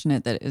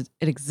unfortunate that it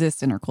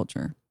exists in our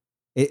culture.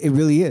 It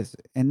really is.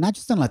 And not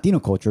just in Latino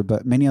culture,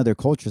 but many other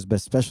cultures, but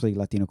especially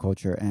Latino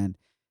culture. And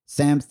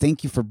Sam,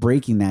 thank you for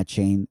breaking that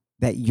chain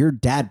that your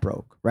dad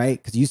broke,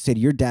 right? Because you said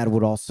your dad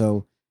would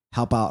also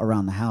help out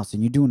around the house,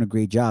 and you're doing a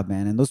great job,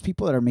 man. And those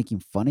people that are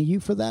making fun of you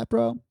for that,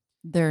 bro,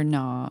 they're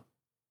not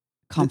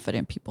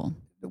confident people.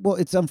 Well,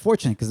 it's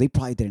unfortunate because they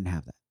probably didn't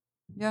have that.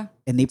 Yeah.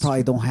 And they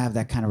probably don't have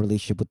that kind of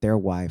relationship with their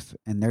wife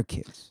and their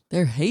kids.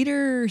 They're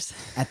haters.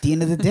 At the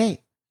end of the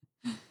day,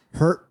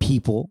 hurt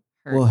people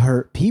will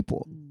hurt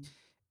people.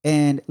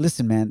 And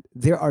listen, man,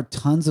 there are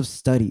tons of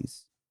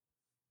studies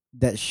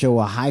that show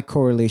a high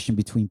correlation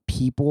between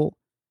people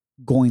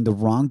going the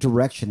wrong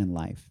direction in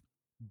life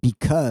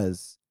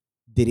because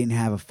they didn't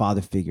have a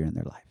father figure in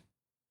their life.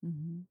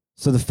 Mm-hmm.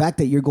 So the fact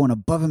that you're going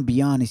above and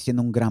beyond y siendo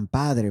un gran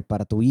padre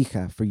para tu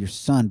hija, for your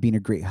son, being a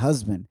great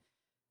husband,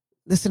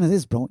 listen to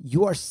this, bro.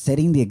 You are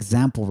setting the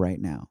example right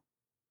now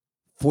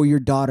for your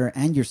daughter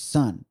and your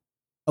son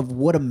of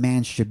what a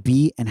man should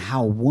be and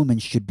how a woman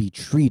should be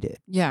treated.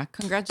 Yeah,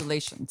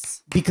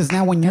 congratulations. Because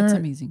now when your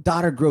amazing.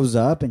 daughter grows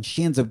up and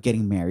she ends up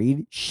getting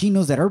married, she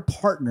knows that her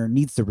partner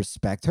needs to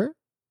respect her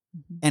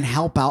and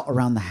help out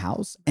around the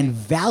house and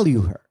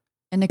value her.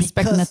 And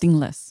expect nothing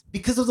less.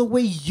 Because of the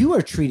way you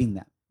are treating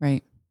them.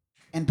 Right.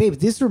 And babe,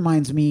 this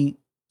reminds me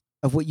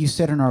of what you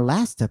said in our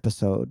last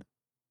episode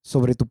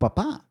sobre tu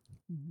papá.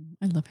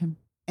 I love him.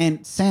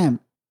 And Sam,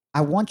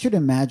 I want you to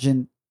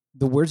imagine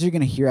the words you're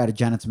going to hear out of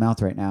Janet's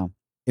mouth right now.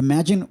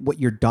 Imagine what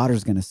your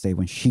daughter's going to say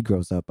when she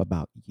grows up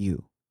about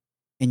you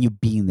and you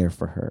being there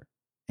for her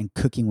and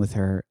cooking with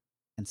her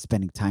and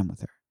spending time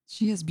with her.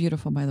 She is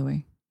beautiful, by the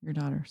way, your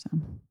daughter,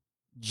 Sam.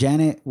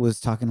 Janet was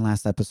talking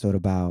last episode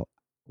about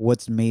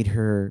what's made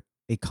her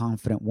a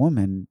confident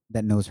woman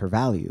that knows her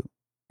value.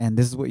 And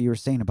this is what you were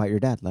saying about your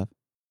dad, love.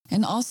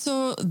 And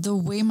also the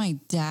way my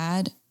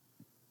dad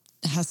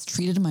has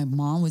treated my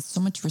mom with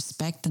so much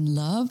respect and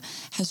love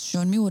has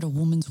shown me what a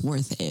woman's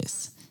worth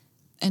is.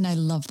 And I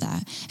love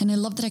that. And I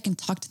love that I can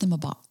talk to them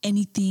about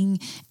anything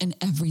and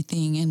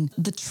everything. And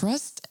the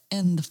trust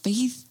and the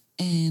faith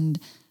and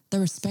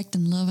the respect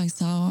and love I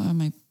saw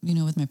on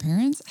with my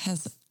parents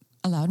has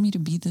allowed me to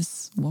be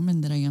this woman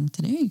that I am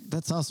today.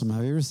 That's awesome.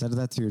 Have you ever said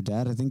that to your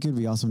dad? I think it'd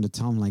be awesome to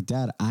tell him, like,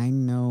 Dad, I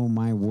know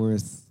my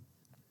worth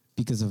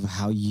because of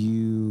how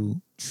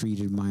you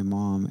treated my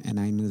mom. And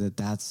I knew that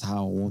that's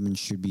how a woman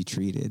should be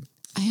treated.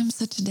 I am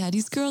such a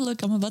daddy's girl.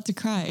 Look, I'm about to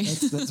cry.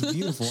 That's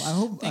beautiful.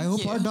 I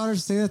hope our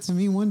daughters say that to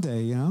me one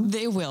day, you know?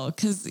 They will,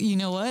 because you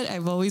know what?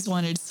 I've always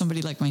wanted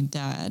somebody like my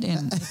dad.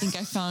 And I think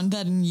I found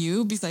that in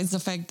you, besides the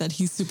fact that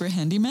he's super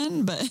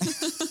handyman. But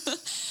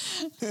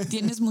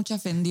tienes mucha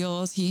fe en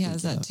Dios. He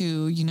has that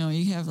too. You know,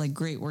 you have like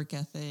great work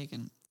ethic.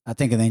 And I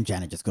think and then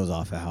Janet just goes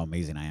off at how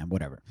amazing I am,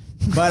 whatever.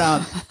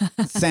 But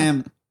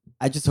Sam,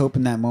 I just hope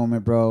in that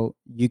moment, bro,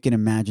 you can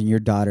imagine your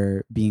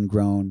daughter being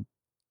grown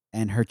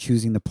and her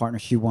choosing the partner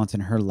she wants in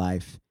her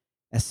life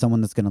as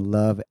someone that's going to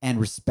love and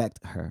respect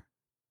her.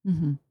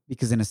 Mm-hmm.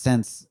 Because in a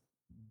sense,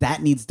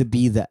 that needs to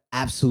be the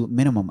absolute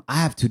minimum. I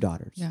have 2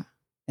 daughters. Yeah.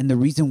 And the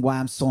reason why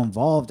I'm so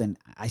involved, and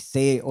I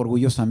say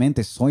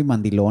orgullosamente, soy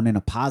mandilón in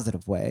a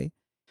positive way.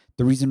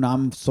 The reason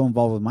I'm so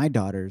involved with my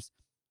daughters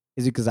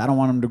is because I don't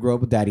want them to grow up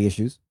with daddy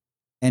issues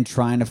and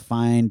trying to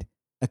find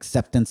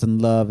acceptance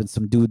and love and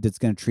some dude that's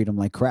going to treat them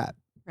like crap.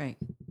 Right.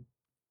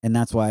 And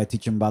that's why I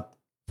teach them about,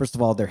 first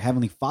of all, their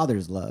Heavenly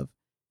Father's love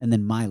and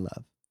then my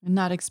love. And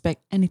not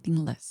expect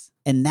anything less.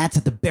 And that's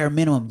at the bare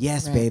minimum.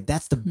 Yes, Right. babe.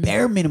 That's the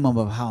bare minimum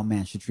of how a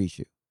man should treat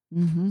you.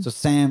 Mm-hmm. So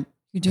Sam,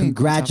 You're doing a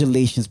great job.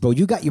 Congratulations, bro.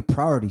 You got your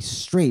priorities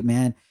straight,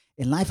 man.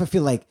 In life, I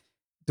feel like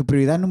tu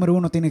prioridad número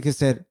uno tiene que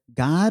ser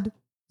God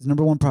is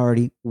number one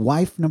priority,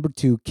 wife number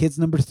two, kids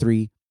number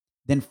three,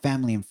 then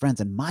family and friends.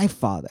 And my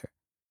father,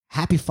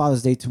 happy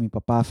Father's Day to mi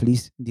papá.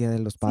 Feliz Día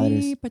de los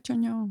Padres. Sí,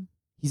 Pachoño.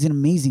 He's an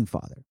amazing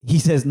father. He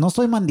says, no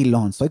soy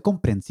mandilón, soy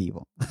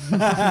comprensivo.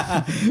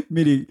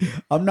 Meaning,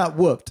 I'm not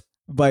whooped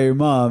by your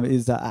mom.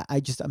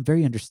 I'm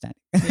very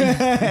understanding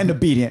and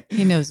obedient.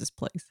 He knows his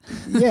place.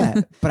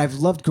 Yeah, but I've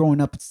loved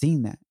growing up and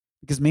seeing that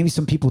because maybe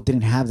some people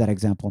didn't have that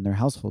example in their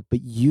household,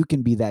 but you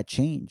can be that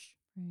change.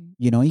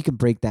 You know, you can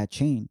break that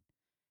chain.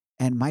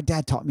 And my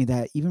dad taught me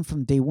that even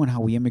from day one,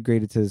 how we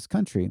immigrated to this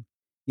country.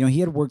 You know,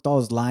 he had worked all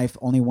his life,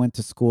 only went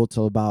to school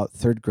till about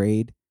third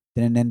grade,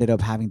 then ended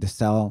up having to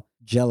sell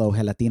Jello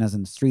gelatinas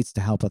in the streets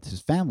to help out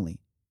his family.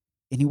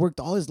 And he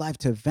worked all his life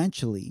to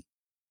eventually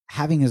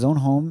having his own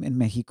home in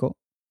Mexico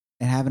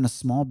and having a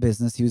small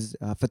business. He was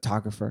a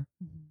photographer.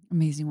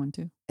 Amazing one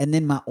too. And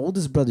then my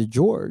oldest brother,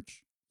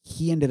 George,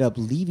 he ended up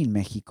leaving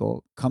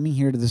Mexico, coming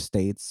here to the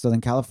States,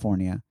 Southern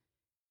California,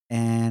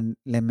 and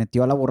le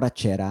metió a la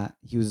borrachera.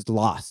 He was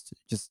lost,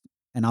 just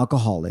an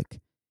alcoholic.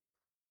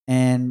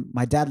 And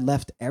my dad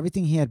left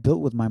everything he had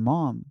built with my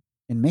mom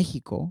in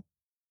Mexico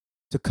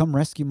to come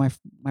rescue my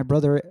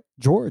brother,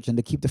 George, and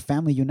to keep the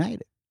family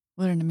united.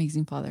 What an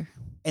amazing father.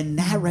 And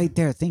that right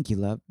there, thank you,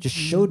 love, just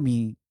showed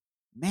me,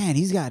 man,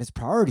 he's got his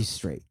priorities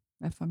straight.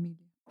 La familia.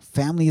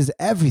 Family is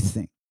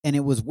everything. And it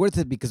was worth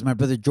it because my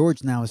brother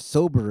George now is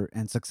sober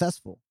and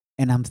successful.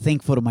 And I'm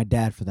thankful to my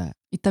dad for that.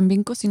 Y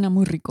también cocina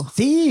muy rico.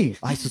 Sí.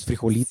 Ay, sus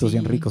frijolitos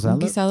bien ricos. Un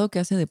guisado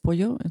que hace de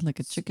pollo is like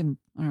a chicken.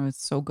 I don't know,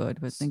 it's so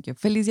good. But thank you.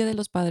 Feliz Día de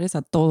los Padres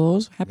a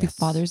todos. Happy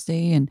Father's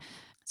Day. And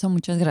so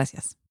muchas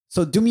gracias.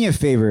 So do me a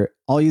favor,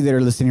 all you that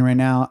are listening right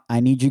now, I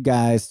need you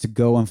guys to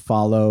go and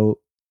follow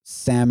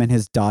Sam and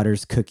his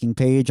daughter's cooking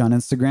page on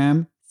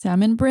Instagram.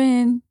 Sam and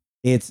Bryn.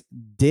 It's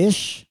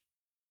Dish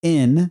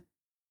in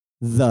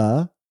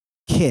the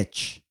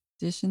Kitch.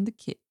 Dish in the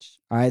Kitch.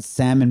 All right,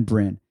 Sam and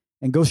Bryn.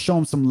 And go show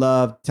him some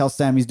love. Tell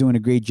Sam he's doing a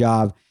great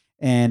job.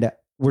 And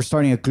we're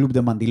starting a Club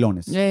de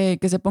Mandilones. Yay,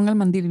 que se ponga el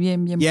mandil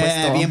bien puesto.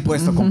 Yeah, bien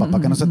puesto, compa,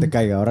 para que no se te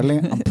caiga.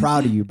 Órale. I'm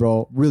proud of you,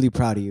 bro. Really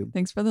proud of you.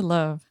 Thanks for the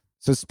love.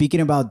 So speaking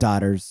about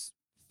daughters,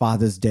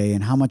 Father's Day,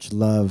 and how much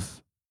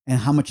love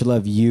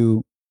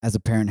you as a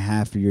parent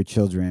have for your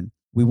children,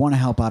 we want to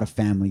help out a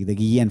family, the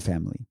Guillen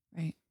family.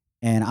 Right.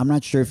 And I'm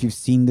not sure if you've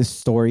seen this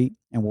story,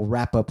 and we'll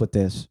wrap up with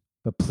this,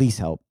 but please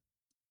help.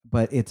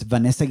 But it's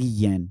Vanessa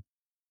Guillen.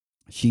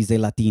 She's a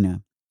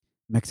Latina,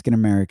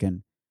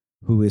 Mexican-American,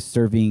 who is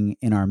serving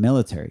in our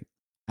military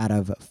out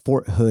of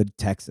Fort Hood,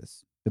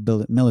 Texas,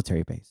 the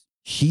military base.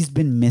 She's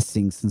been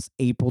missing since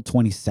April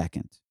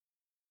 22nd.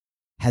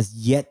 Has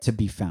yet to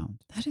be found.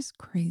 That is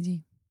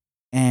crazy.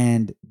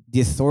 And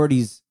the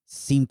authorities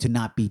seem to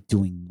not be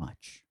doing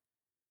much.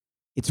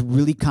 It's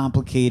really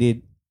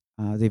complicated.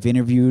 They've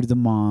interviewed the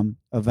mom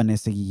of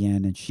Vanessa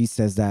Guillen, and she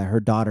says that her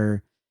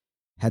daughter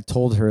had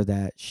told her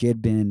that she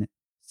had been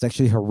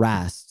sexually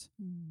harassed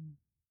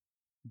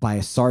by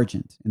a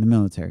sergeant in the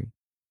military.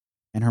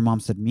 And her mom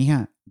said,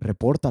 Mija,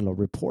 repórtalo,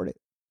 report it.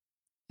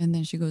 And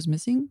then she goes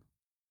missing?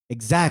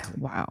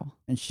 Exactly. Wow.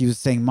 And she was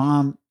saying,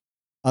 Mom,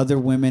 other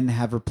women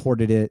have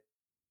reported it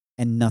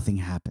and nothing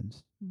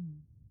happens.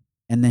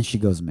 And then she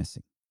goes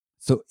missing.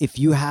 So if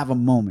you have a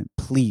moment,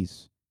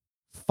 please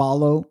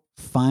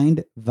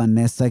find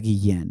Vanessa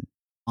Guillen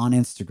on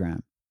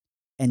Instagram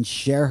and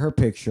share her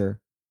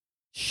picture,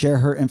 share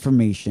her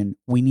information.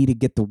 We need to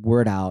get the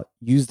word out.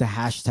 Use the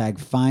hashtag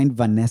Find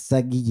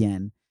Vanessa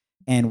Guillen,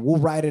 and we'll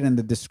write it in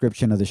the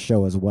description of the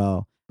show as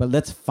well. But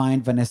let's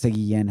find Vanessa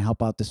Guillen,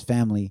 help out this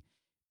family,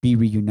 be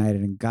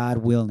reunited, and God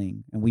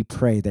willing, and we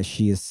pray that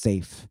she is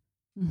safe.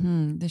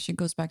 That she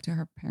goes back to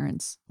her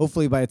parents.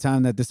 Hopefully by the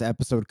time that this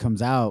episode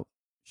comes out,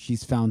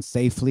 she's found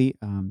safely.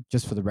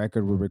 Just for the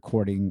record, we're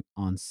recording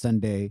on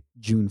Sunday,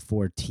 June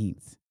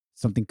 14th.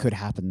 Something could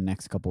happen the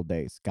next couple of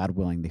days. God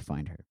willing, they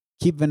find her.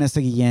 Keep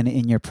Vanessa Guillen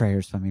in your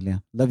prayers,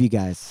 familia. Love you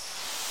guys.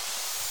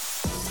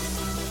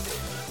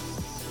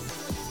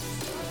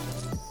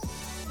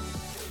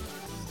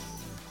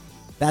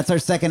 That's our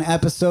second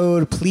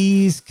episode.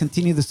 Please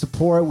continue the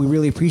support. We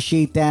really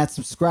appreciate that.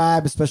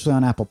 Subscribe, especially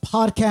on Apple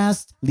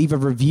Podcasts. Leave a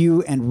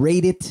review and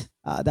rate it.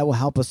 That will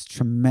help us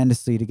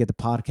tremendously to get the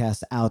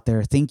podcast out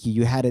there. Thank you.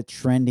 You had it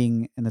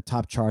trending in the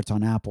top charts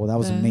on Apple. That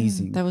was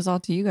amazing. That was all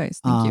to you guys.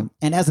 Thank you.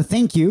 And as a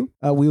thank you,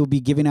 we will be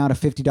giving out a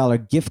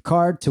 $50 gift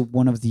card to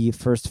one of the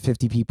first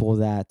 50 people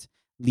that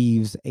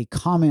leaves a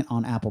comment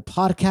on Apple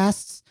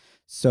Podcasts.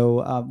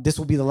 So this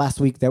will be the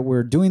last week that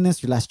we're doing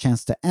this, your last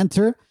chance to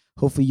enter.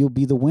 Hopefully you'll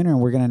be the winner,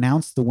 and we're going to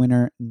announce the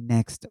winner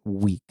next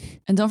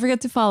week. And don't forget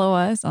to follow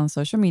us on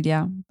social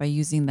media by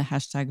using the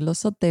hashtag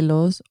Los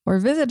Sotelos, or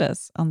visit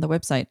us on the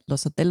website,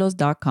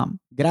 losotelos.com.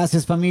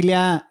 Gracias,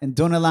 familia. And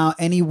don't allow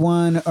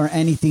anyone or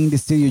anything to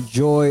steal your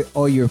joy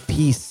or your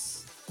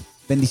peace.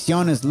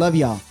 Bendiciones. Love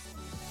y'all.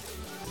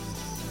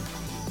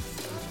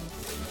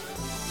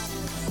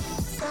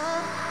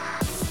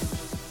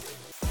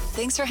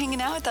 Thanks for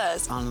hanging out with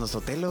us on Los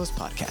Sotelos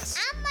Podcast.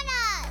 I'm gonna